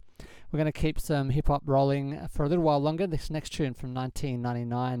Streets. We're going to keep some hip-hop rolling for a little while longer. This next tune from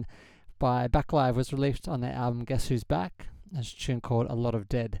 1999 by Backlive was released on their album Guess Who's Back. There's a tune called A Lot of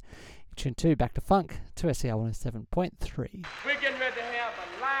Dead. Tune 2, Back to Funk, to SER 107.3. We're getting ready to have a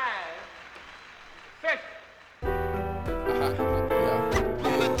live session.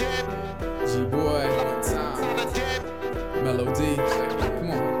 G-Boy, Melody,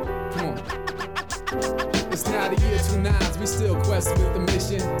 come on. It's now the year 29s, we still quest with the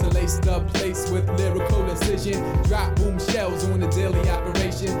mission to lace the place with lyrical incision. Drop boom shells on a daily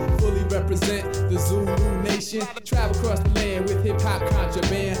operation, fully represent the Zulu nation. Travel across the land with hip-hop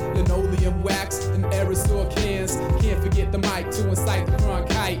contraband, linoleum wax and aerosol cans. Can't forget the mic to incite the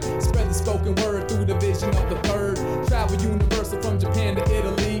bronchite. Spread the spoken word through the vision of the bird. Travel universal from Japan to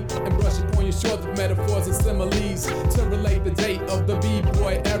Italy, and brush upon your shores with metaphors and similes to relate the date of the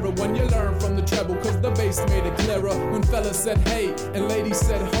b-boy era. When you learn from the treble, cause the bass made it clearer. When fellas said hey and ladies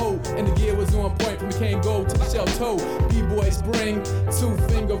said ho, and the gear was on point from cane gold to the shell toe. B-boys bring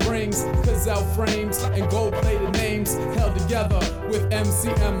 2-finger rings, gazelle frames, and gold-plated names held together with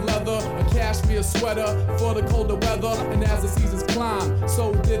MCM leather, a cashmere sweater for the colder weather. And as the seasons climb,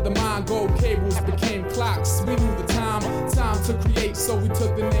 so did the mine. Gold cables became clocks. We knew the time to create, so we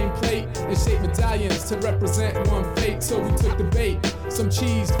took the nameplate and shaped medallions to represent one fate. So we took the bait, some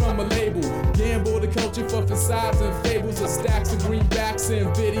cheese from a label, gambled the culture for facades and fables of stacks of greenbacks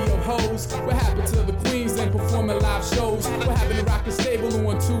and video hoes. What happened to the queens and performing live shows? What happened to rockin' stable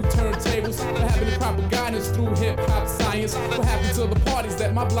on 2 turntables? What happened to proper guidance through hip-hop science? What happened to the parties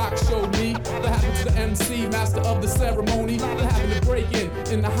that my block showed me? What happened to the MC, master of the ceremony? What happened to breaking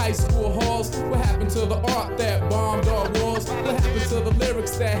in the high school halls? What happened to the art that bombed our walls? What happened to the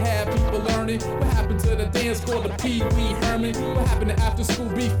lyrics that had people learning? What happened to the dance called the Pee Wee Herman? What happened to after school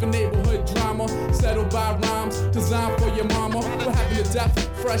beef and neighborhood drama? Settled by rhymes, designed for your mama. What happened to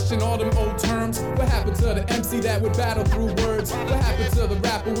death, fresh in all them old terms? What happened to the MC that would battle through words? What happened to the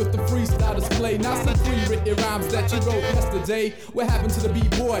rapper with the freestyle display? Not some free-written rhymes that you wrote yesterday. What happened to the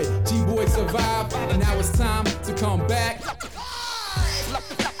B-boy? G-boy survived, and now it's time to come back.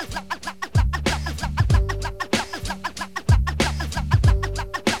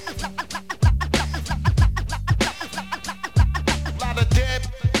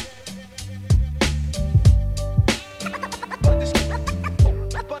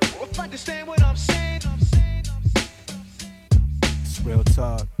 Real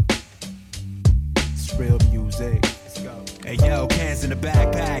talk. It's real music. Let's go. Hey yo, cans in the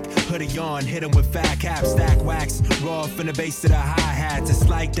backpack. Hoodie on, hit 'em with fat caps, stack wax. Raw from the base to the hi-hat, just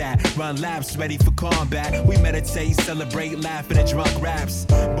like that. Run laps, ready for combat. We meditate, celebrate, laugh at the drunk raps.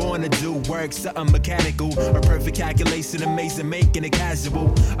 Born to do work, something mechanical. A perfect calculation, amazing, making it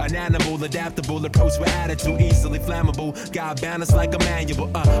casual. An animal, adaptable, approach with attitude, easily flammable. Got balance like a manual.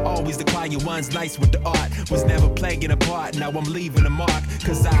 Always the quiet ones, nice with the art. Was never playing a part, now I'm leaving a mark.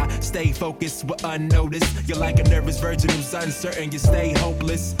 Cause I stay focused with unnoticed. You're like a nervous virgin who's uncertain, you stay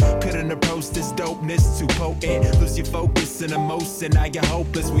hopeless. Couldn't approach this dopeness, too potent. Lose your focus and emotion, now you're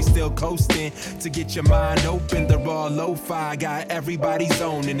hopeless. We still coasting to get your mind open. The raw lo-fi got everybody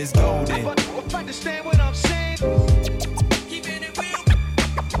zoning, it's golden. Understand what I'm saying? Keeping it real.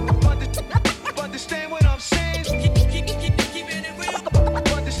 Understand what I'm saying? Keeping it real.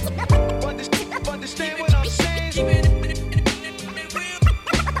 Understand what I'm saying? Keeping it real.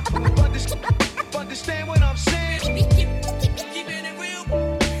 Understand what I'm saying? Keeping it real.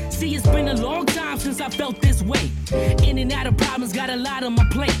 See, it's been a long time since I felt this way. In and out of problems, got a lot on my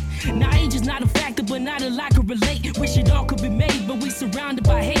plate. Now age is not a factor, but not a lot could relate. Wish it all could be made, but we surrounded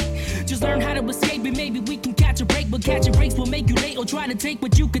by hate. Just learn how to escape it, maybe we can catch a break. But catching breaks will make you late, or try to take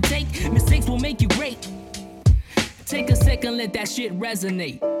what you could take. Mistakes will make you great. Take a second, let that shit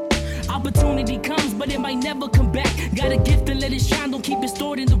resonate. Opportunity comes, but it might never come back. Got a gift and let it shine, don't keep it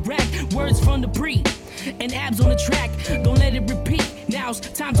stored in the rack. Words from the pre, and abs on the track. Don't let it repeat, now's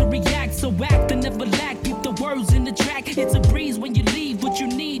time to react. So act and never lack, keep the words in the track. It's a breeze when you leave, what you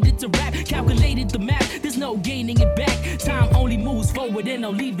need, it's a rap. Calculated the math, there's no gaining it back. Time only moves forward and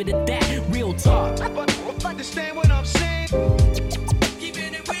I'll leave it at that. Real talk. Understand what I'm saying?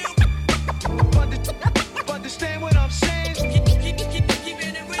 Keeping it real. Understand what I'm saying?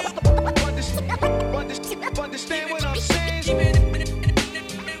 Keeping it real. Understand what I'm saying? Keeping it real.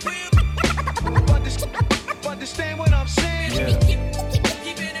 Understand what I'm saying?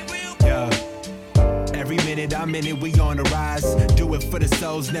 Keeping it real. Yeah. Every minute I'm in it, we on the rise. Do it for the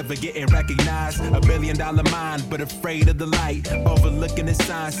souls, never getting recognized. $1 billion mind, but afraid of the light. Overlooking the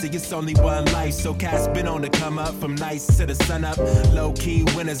signs, see it's only one life. So cats been on the come up, from nights to the sun up. Low key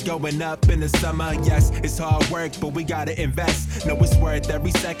winners going up in the summer. Yes, it's hard work, but we gotta invest. Know it's worth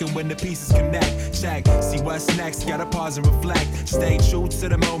every second when the pieces connect. Check, see what's next, gotta pause and reflect. Stay true to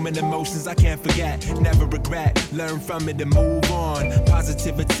the moment, emotions I can't forget. Never regret, learn from it and move on.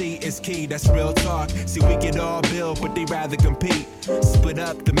 Positivity is key, that's real talk. See, we can all build, but they rather compete. Split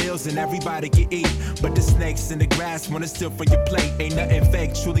up the meals and everybody can eat. But the snakes in the grass wanna steal from your plate. Ain't nothing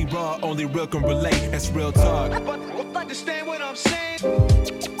fake, truly raw, only real can relate. That's real talk. Understand what I'm saying?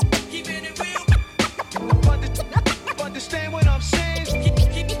 Keeping it real. Understand what I'm saying?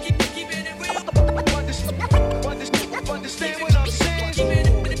 Keeping it real. Understand what I'm saying? Keeping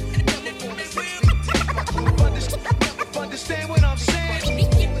it real. Understand what I'm saying?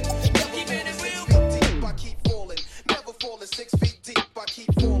 Keeping it real. I keep falling, never falling 6 feet deep. I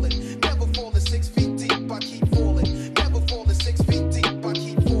keep falling, never falling 6 feet deep. I keep falling, never falling 6 feet deep. I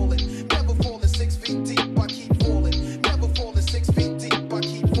keep falling, never falling 6 feet deep. I keep falling, never falling 6 feet deep. I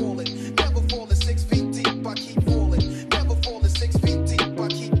keep falling, never falling 6 feet deep. I keep falling, never falling 6 feet deep. I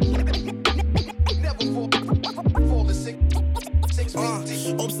keep never falling 6 feet deep.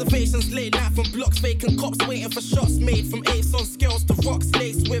 Observations late night from blocks, vacant cops waiting for shots made from apes on scales to rocks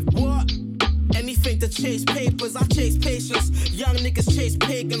laced with what? Anything to chase papers, I chase patience. Young niggas chase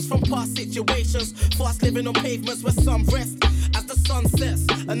pagans from past situations. Fast living on pavements where some rest. As the sun sets,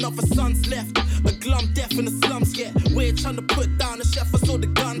 another sun's left. A glum death in the slums get. We're trying to put down the chef as all the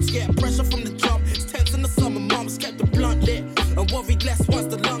guns get. Pressure from the jump, it's tense in the summer. Mums kept the blunt lit and worried less once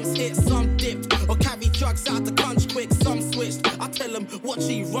the lungs hit. Some dipped or carry drugs out the country quick. Some switched, I tell them what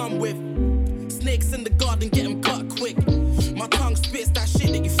you run with. Snakes in the garden, get them cut quick. My tongue spits that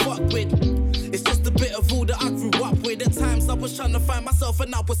shit that you fuck with. It's just a bit of all that I grew up with. At times I was trying to find myself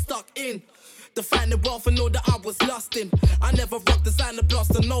and I was stuck in to find the wealth and all that I was lost in. I never rocked designer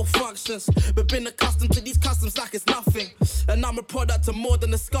blocks and no functions, but been accustomed to these customs like it's nothing. And I'm a product of more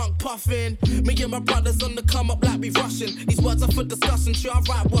than a skunk puffin'. Me and my brothers on the come up like we rushing. These words are for discussion, sure I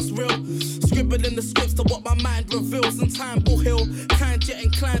write what's real. Scribbling the scripts to what my mind reveals. And time will heal, kind yet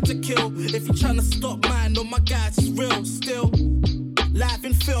inclined to kill. If you're trying to stop mine, or my guys is real still. Live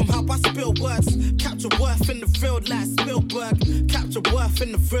in film, how I spill words. Capture worth in the real, like Spielberg. Capture worth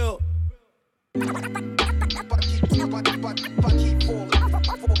in the real. I keep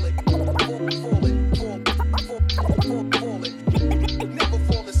falling, never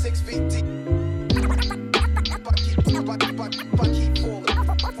falling 6 feet deep. I keep falling,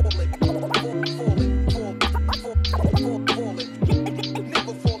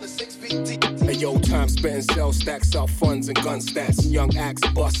 never falling 6 feet deep. Hey yo, time spent in cell stacks out funds and gun stats. Young axe,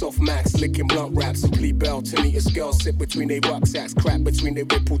 bust off max, licking blunt raps. Complete bell to meet a girl, sit between their rucksacks. Crap between their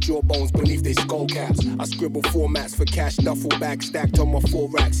rippled jawbones beneath their skull caps. I scribble formats for cash, duffel bag stacked on my 4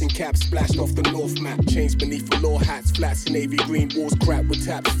 racks. And caps splashed off the north map. Chains beneath the law hats, flats in navy green walls crap with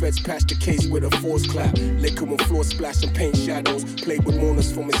taps. Feds patch the case with a force clap. Liquor on floor splash and paint shadows. Play with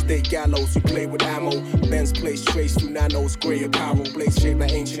mourners from estate gallows. We play with ammo. Ben's place traced through nanos. Grey apparel, blades shaped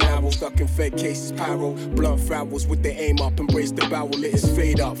like ancient arrows. Stuck in fed cases, pyro. Blunt frowels with their aim up. Embrace the barrel, let it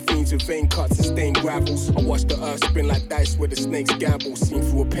fade up. Fiends with vein cuts and stained gravels. I watch the earth spin like dice where the snakes gamble. Seen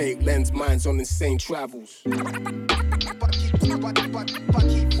through opaque lens, minds on insane travels. Never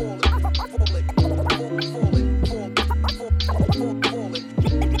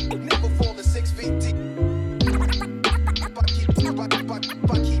falling 6 feet deep.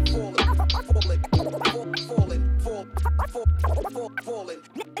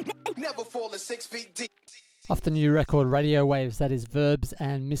 Never falling 6 feet deep. Off the new record Radio Waves, that is Verbs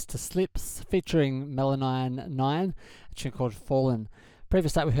and Mr. Slips featuring Melanine 9, a tune called Fallen.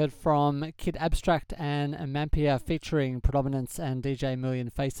 Previous that we heard from Kid Abstract and Mampia featuring Predominance and DJ Million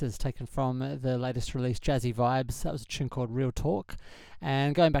Faces, taken from the latest release Jazzy Vibes. That was a tune called Real Talk.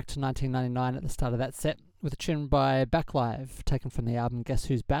 And going back to 1999 at the start of that set with a tune by Backlive, taken from the album Guess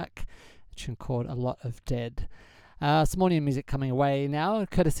Who's Back, a tune called A Lot of Dead. Some more new music coming away now,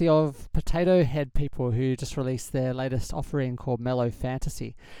 courtesy of Potato Head people who just released their latest offering called Mellow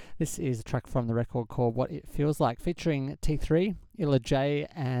Fantasy. This is a track from the record called What It Feels Like, featuring T3, Illa J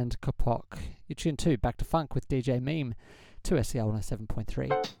and Kapok. You're tuned to Back to Funk with DJ Meme to SCR 107.3.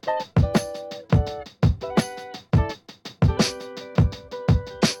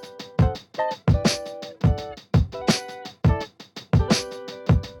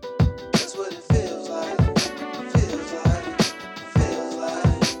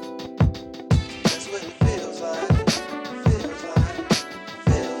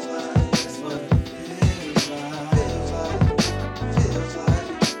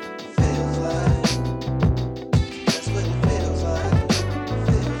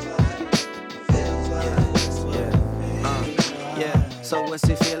 So what's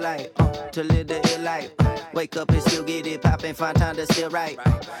it feel like to live the ill life? Wake up and still get it poppin', find time to still write.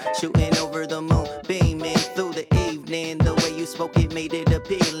 Shooting over the moon, beaming through the evening. The way you spoke it made it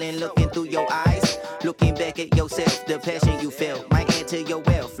appealing. Looking through your eyes, looking back at yourself. The passion you felt might add to your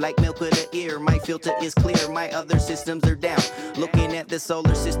wealth. Like milk of the ear, my filter is clear. My other systems are down. Looking at the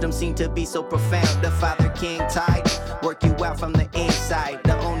solar system seem to be so profound. The Father King tide, work you out from the inside.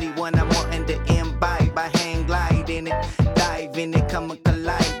 The only one I'm wanting to imbibe. I hang glide in it, dive in it, come and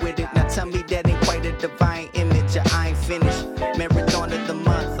collide with it. Now tell me that ain't quite a divine image. I ain't finished. Marathon of the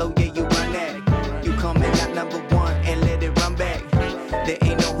month, oh yeah, you run that. You coming out number one and let it run back. There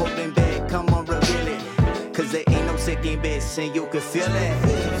ain't no holding back, come on, reveal it. Cause there ain't no second best and you can feel it.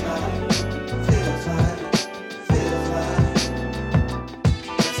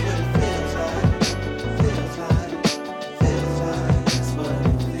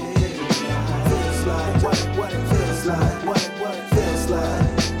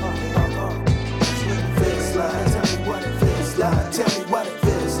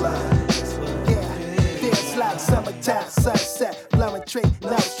 Summertime, sunset, blowing tree,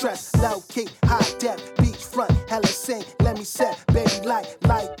 no stress, low key, high depth, beachfront, hella sing, let me set, baby light,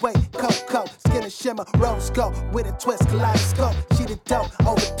 lightweight, cocoa, skin and shimmer, rose gold, with a twist, kaleidoscope, she the dope,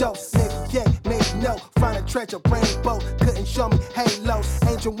 overdose, nigga, yeah, made no, find a treasure, rainbow, couldn't show me halos,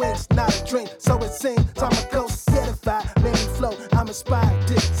 angel wings, not a dream, so it seems, I'm a ghost, certified, made me flow, I'm inspired,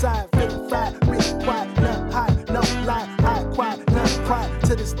 desire, verified, required, none high, no lie, high, quiet, none quiet,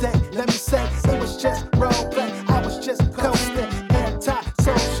 to this day, let me say, it was just role play. I was just coasting,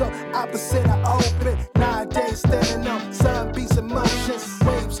 anti-social, opposite of open. Nowadays, standing on sun beats emotions,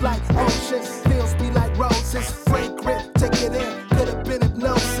 waves like oceans, feels me like roses, fragrant, take it in, could have been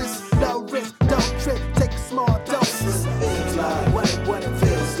hypnosis, low risk, don't trip, take small doses. Feels like what it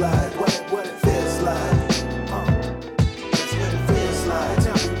feels like, what it feels like. That's what it feels like.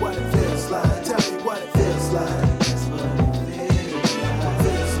 Tell me what it feels like. Tell me what it feels like. That's what it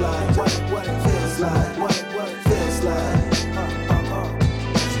feels like. What it feels like. What it feels like.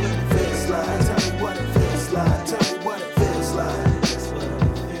 That's what it feels like. Tell me what it feels like. Tell me what it feels like. That's what it feels like.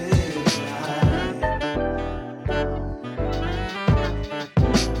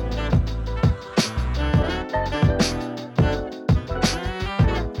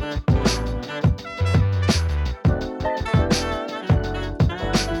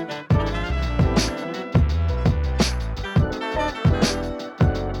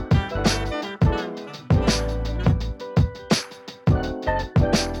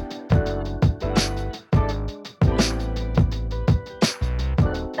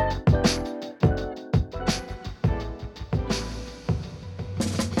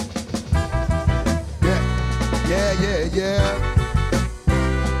 yeah.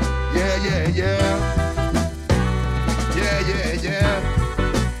 Yeah, yeah, yeah. Yeah, yeah, yeah.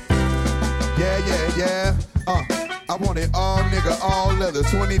 Yeah, yeah, yeah. I want it all, nigga, all leather.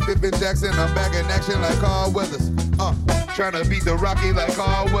 25th and Jackson, I'm back in action like Carl Weathers. Trying to beat the Rocky like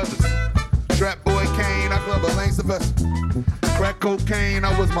Carl Weathers. Trap boy Kane, I club a Lane Sylvester. Crack cocaine,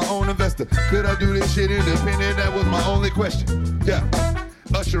 I was my own investor. Could I do this shit independent? That was my only question. Yeah.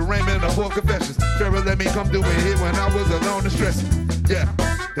 Usher Raymond and the 4 Confessions. Trevor let me come do a hit when I was alone and stressing. Yeah.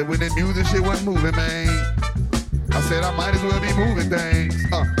 Then when the music shit wasn't moving, man, I said I might as well be moving things.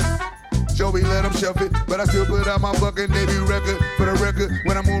 Joey let him shelf it, but I still put out my fucking debut record. For the record,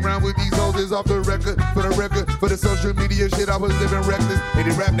 when I move around with these hoes, it's off the record. For the record, for the social media shit, I was living reckless. Any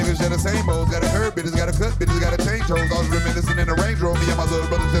rap niggas share the same hoes. Got a curb bitches, got a cut bitches, got a change hoes. I was reminiscing in the Range Rover. Me and my little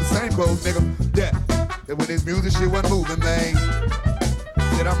brothers in the same clothes, nigga. Yeah. And when this music shit wasn't moving, man,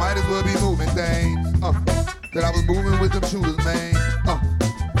 said I might as well be moving things. That I was moving with them shooters, man.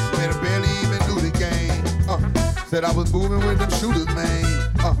 Man, I barely even knew the game. Said I was moving with them shooters, man.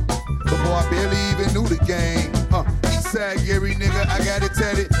 Before I barely even knew the game. Eastside Gary nigga, I got it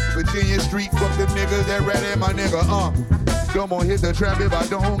tatted. Virginia Street, fuck them niggas that rat at my nigga. Don't wanna hit the trap if I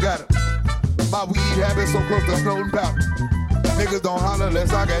don't got it. My weed habit so close to Snowden powder. Niggas don't holler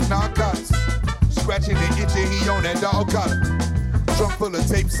unless I got narcotics. Scratching and itching, he on that dog collar. Trunk full of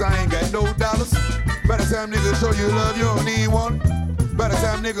tapes, I ain't got no dollars. By the time niggas show you love, you don't need one. By the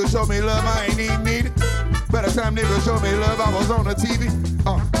time niggas show me love, I ain't even need it. By the time niggas show me love, I was on the TV.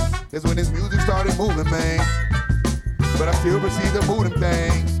 That's when this music started moving, man. But I still proceed to move them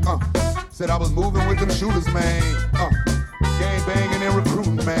things. Said I was moving with them shooters, man. Gang banging and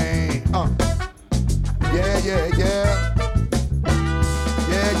recruiting, man. Yeah, yeah, yeah.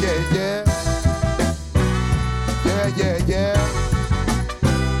 Yeah, yeah, yeah. Yeah, yeah, yeah.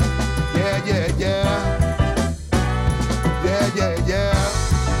 Yeah, yeah, yeah. Yeah, yeah, yeah.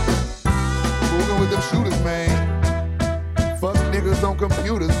 Moving with them shooters, man. Fuck niggas on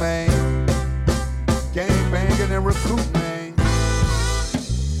computers, man. Gang banging and recruiting, man.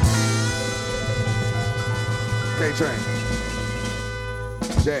 K-Train.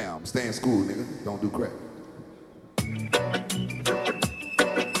 Jam, stay in school, nigga. Don't do crack.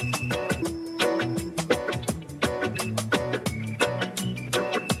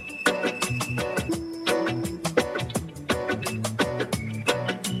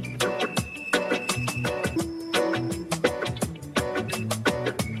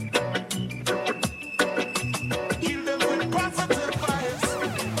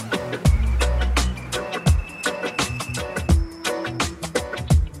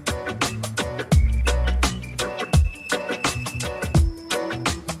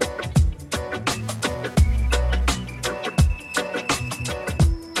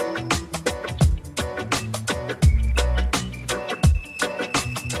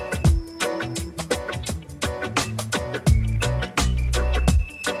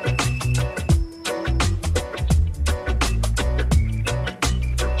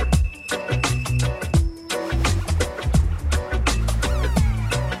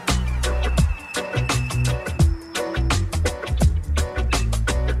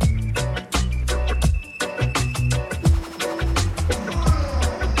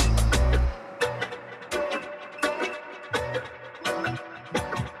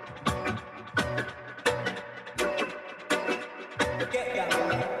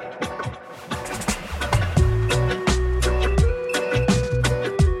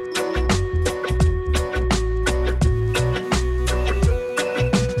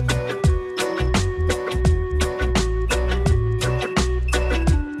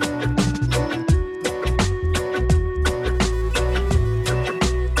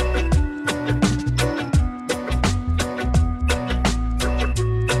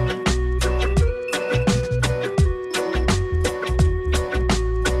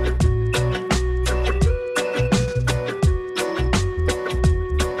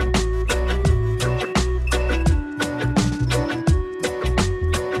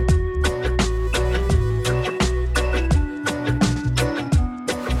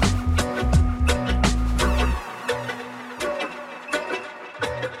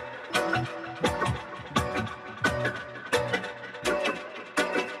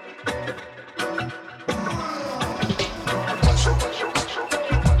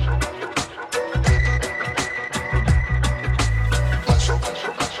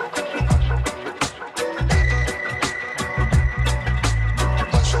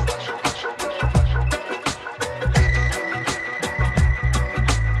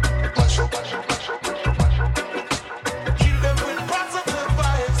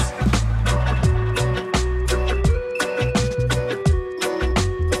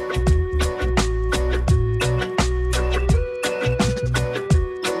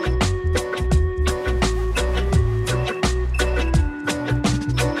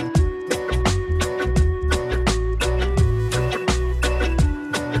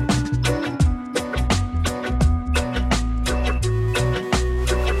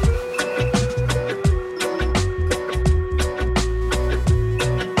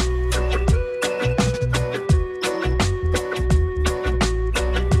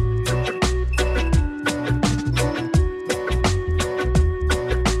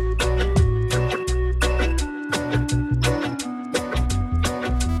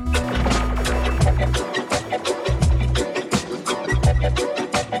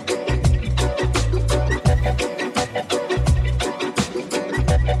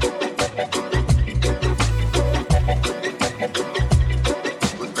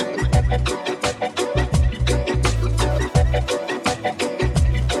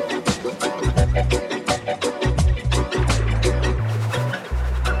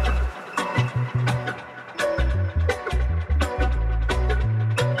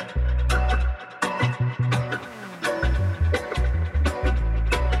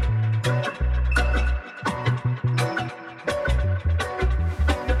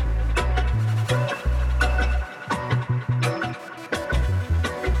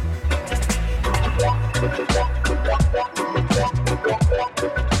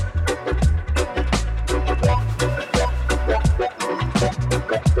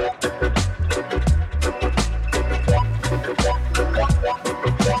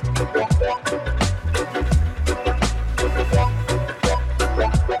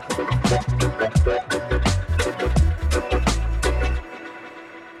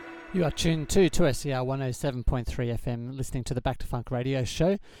 You are tuned to 2SER 107.3 FM, listening to the Back to Funk radio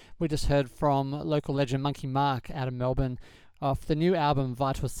show. We just heard from local legend Monkey Mark out of Melbourne off the new album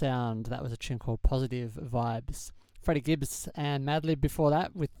Vital Sound. That was a tune called Positive Vibes. Freddie Gibbs and Madlib before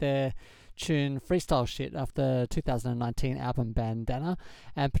that with their tune Freestyle Shit off the 2019 album Bandana.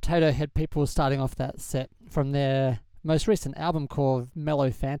 And Potato Head People starting off that set from their most recent album called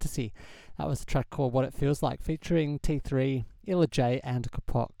Mellow Fantasy. That was a track called What It Feels Like, featuring T3, Illa J and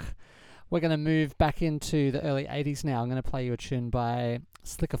Kapok. We're going to move back into the early 80s now. I'm going to play you a tune by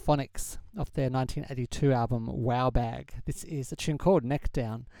Slickophonics off their 1982 album Wow Bag. This is a tune called Neck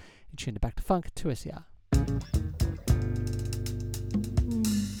Down. You tuned it Back to Funk, 2SER.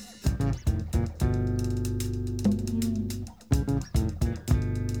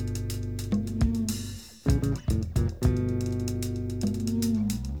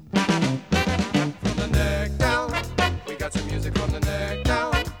 From the neck down, we got some music from the neck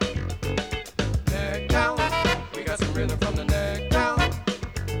down. Neck down, we got some rhythm from the neck down.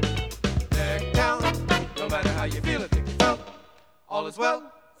 Neck down, no matter how you feel, I think you felt all is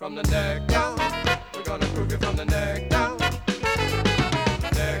well. From the neck down, we're gonna prove it from the neck down.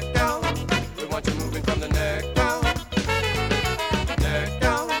 Neck down, we want you moving from the neck down. Neck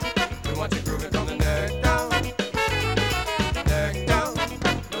down, we want you grooving from the neck down. Neck down,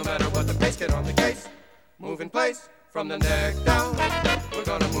 no matter what the pace, get on the case. Move in place from the neck down. We're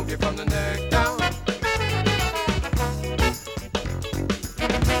gonna move you from the neck down.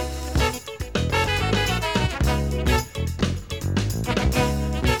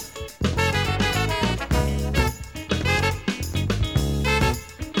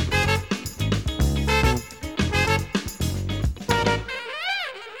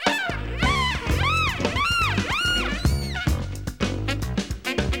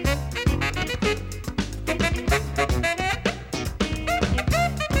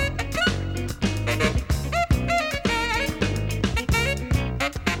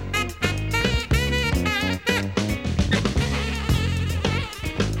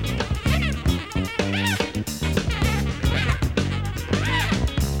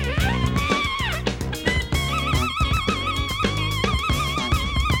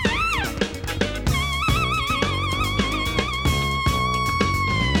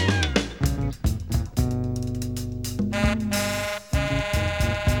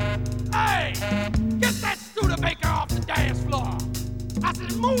 Hey, get that Studebaker off the dance floor. I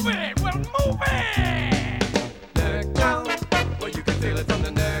said, move it. Well, move it. Neck down, well you can feel it from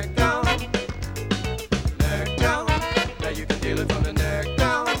the neck down. Neck down, now you can feel it from the neck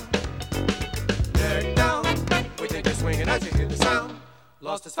down. Neck down, we think you're swinging as you hear the sound.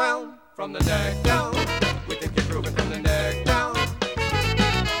 Lost is found from the neck down. We think you're grooving from the neck down.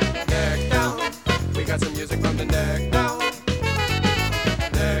 Neck down, we got some music from the neck down.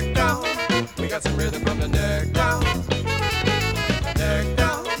 Neck down, we got some rhythm from the neck down. Neck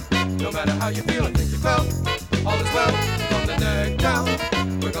down, no matter how you feel, I think you felt all is well from the neck down.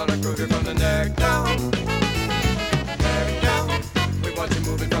 We're gonna groove you from the neck down. Neck down, we want you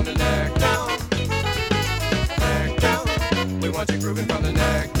moving from the neck down. Neck down, we want you grooving from the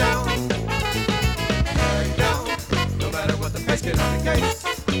neck down. Neck down, no matter what the pace, get on the case.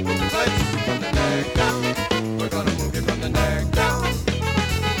 Move in place from the neck down. We're gonna move you from the neck down.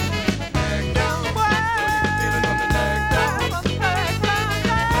 Neck down, well you can feel it from the neck down. Neck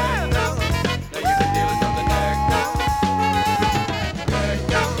down, now you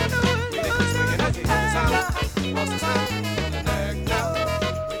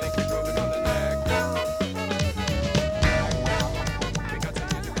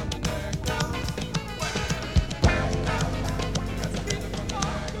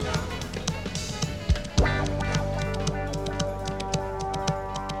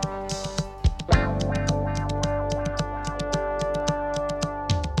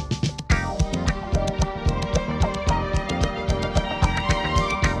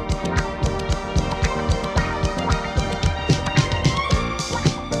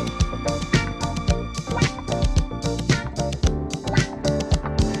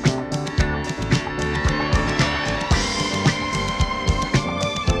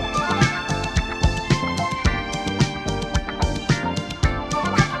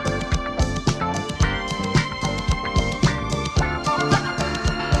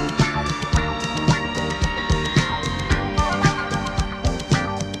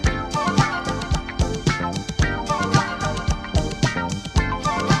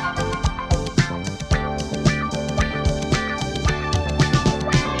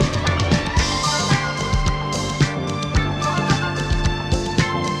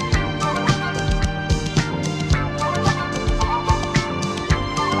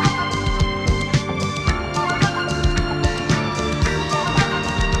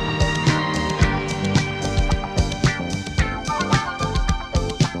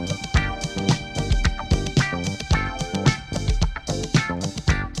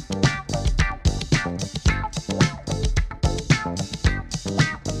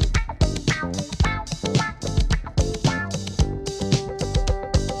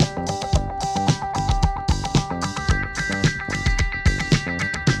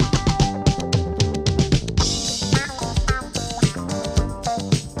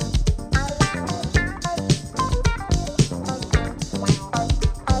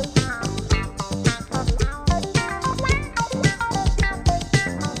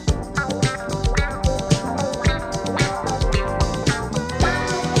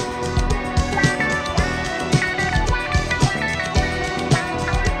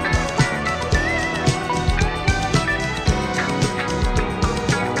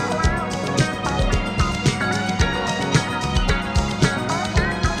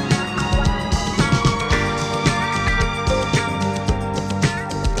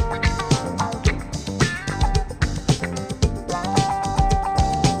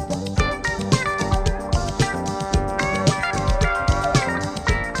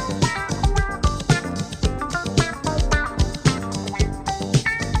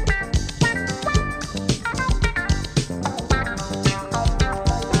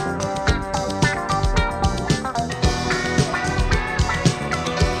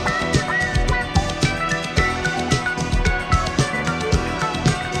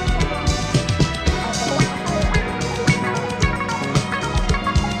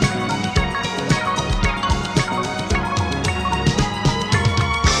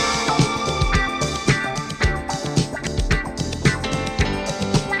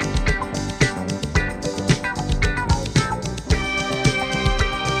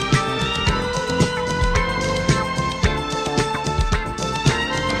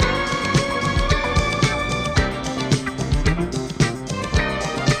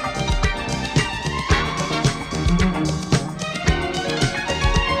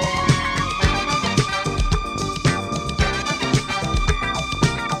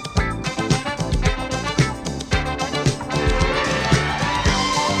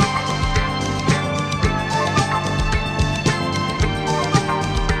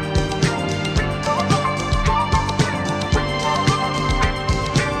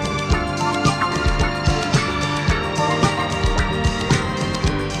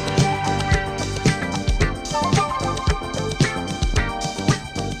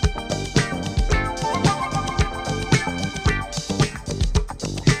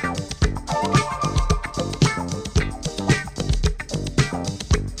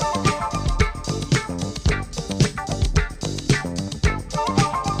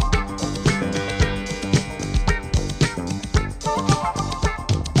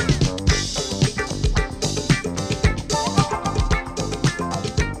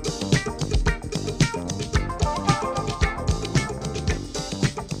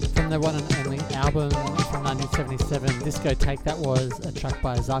their one and only album from 1977, Discotheque. That was a track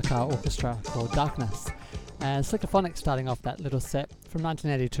by Zakar Orchestra called Darkness. And Slickophonics starting off that little set from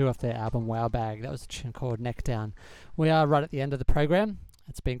 1982 off their album Wow Bag. That was a tune called Neck Down. We are right at the end of the program.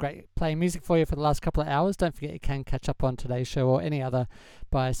 It's been great playing music for you for the last couple of hours. Don't forget you can catch up on today's show or any other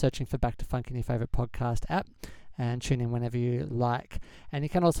by searching for Back to Funk in your favourite podcast app, and tune in whenever you like. And you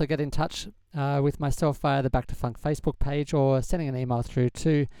can also get in touch with myself via the Back to Funk Facebook page or sending an email through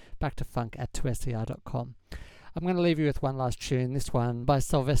to backtofunk@2ser.com. I'm going to leave you with one last tune, this one by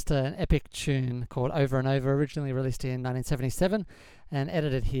Sylvester, an epic tune called Over and Over, originally released in 1977 and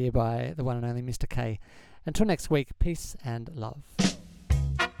edited here by the one and only Mr. K. Until next week, peace and love.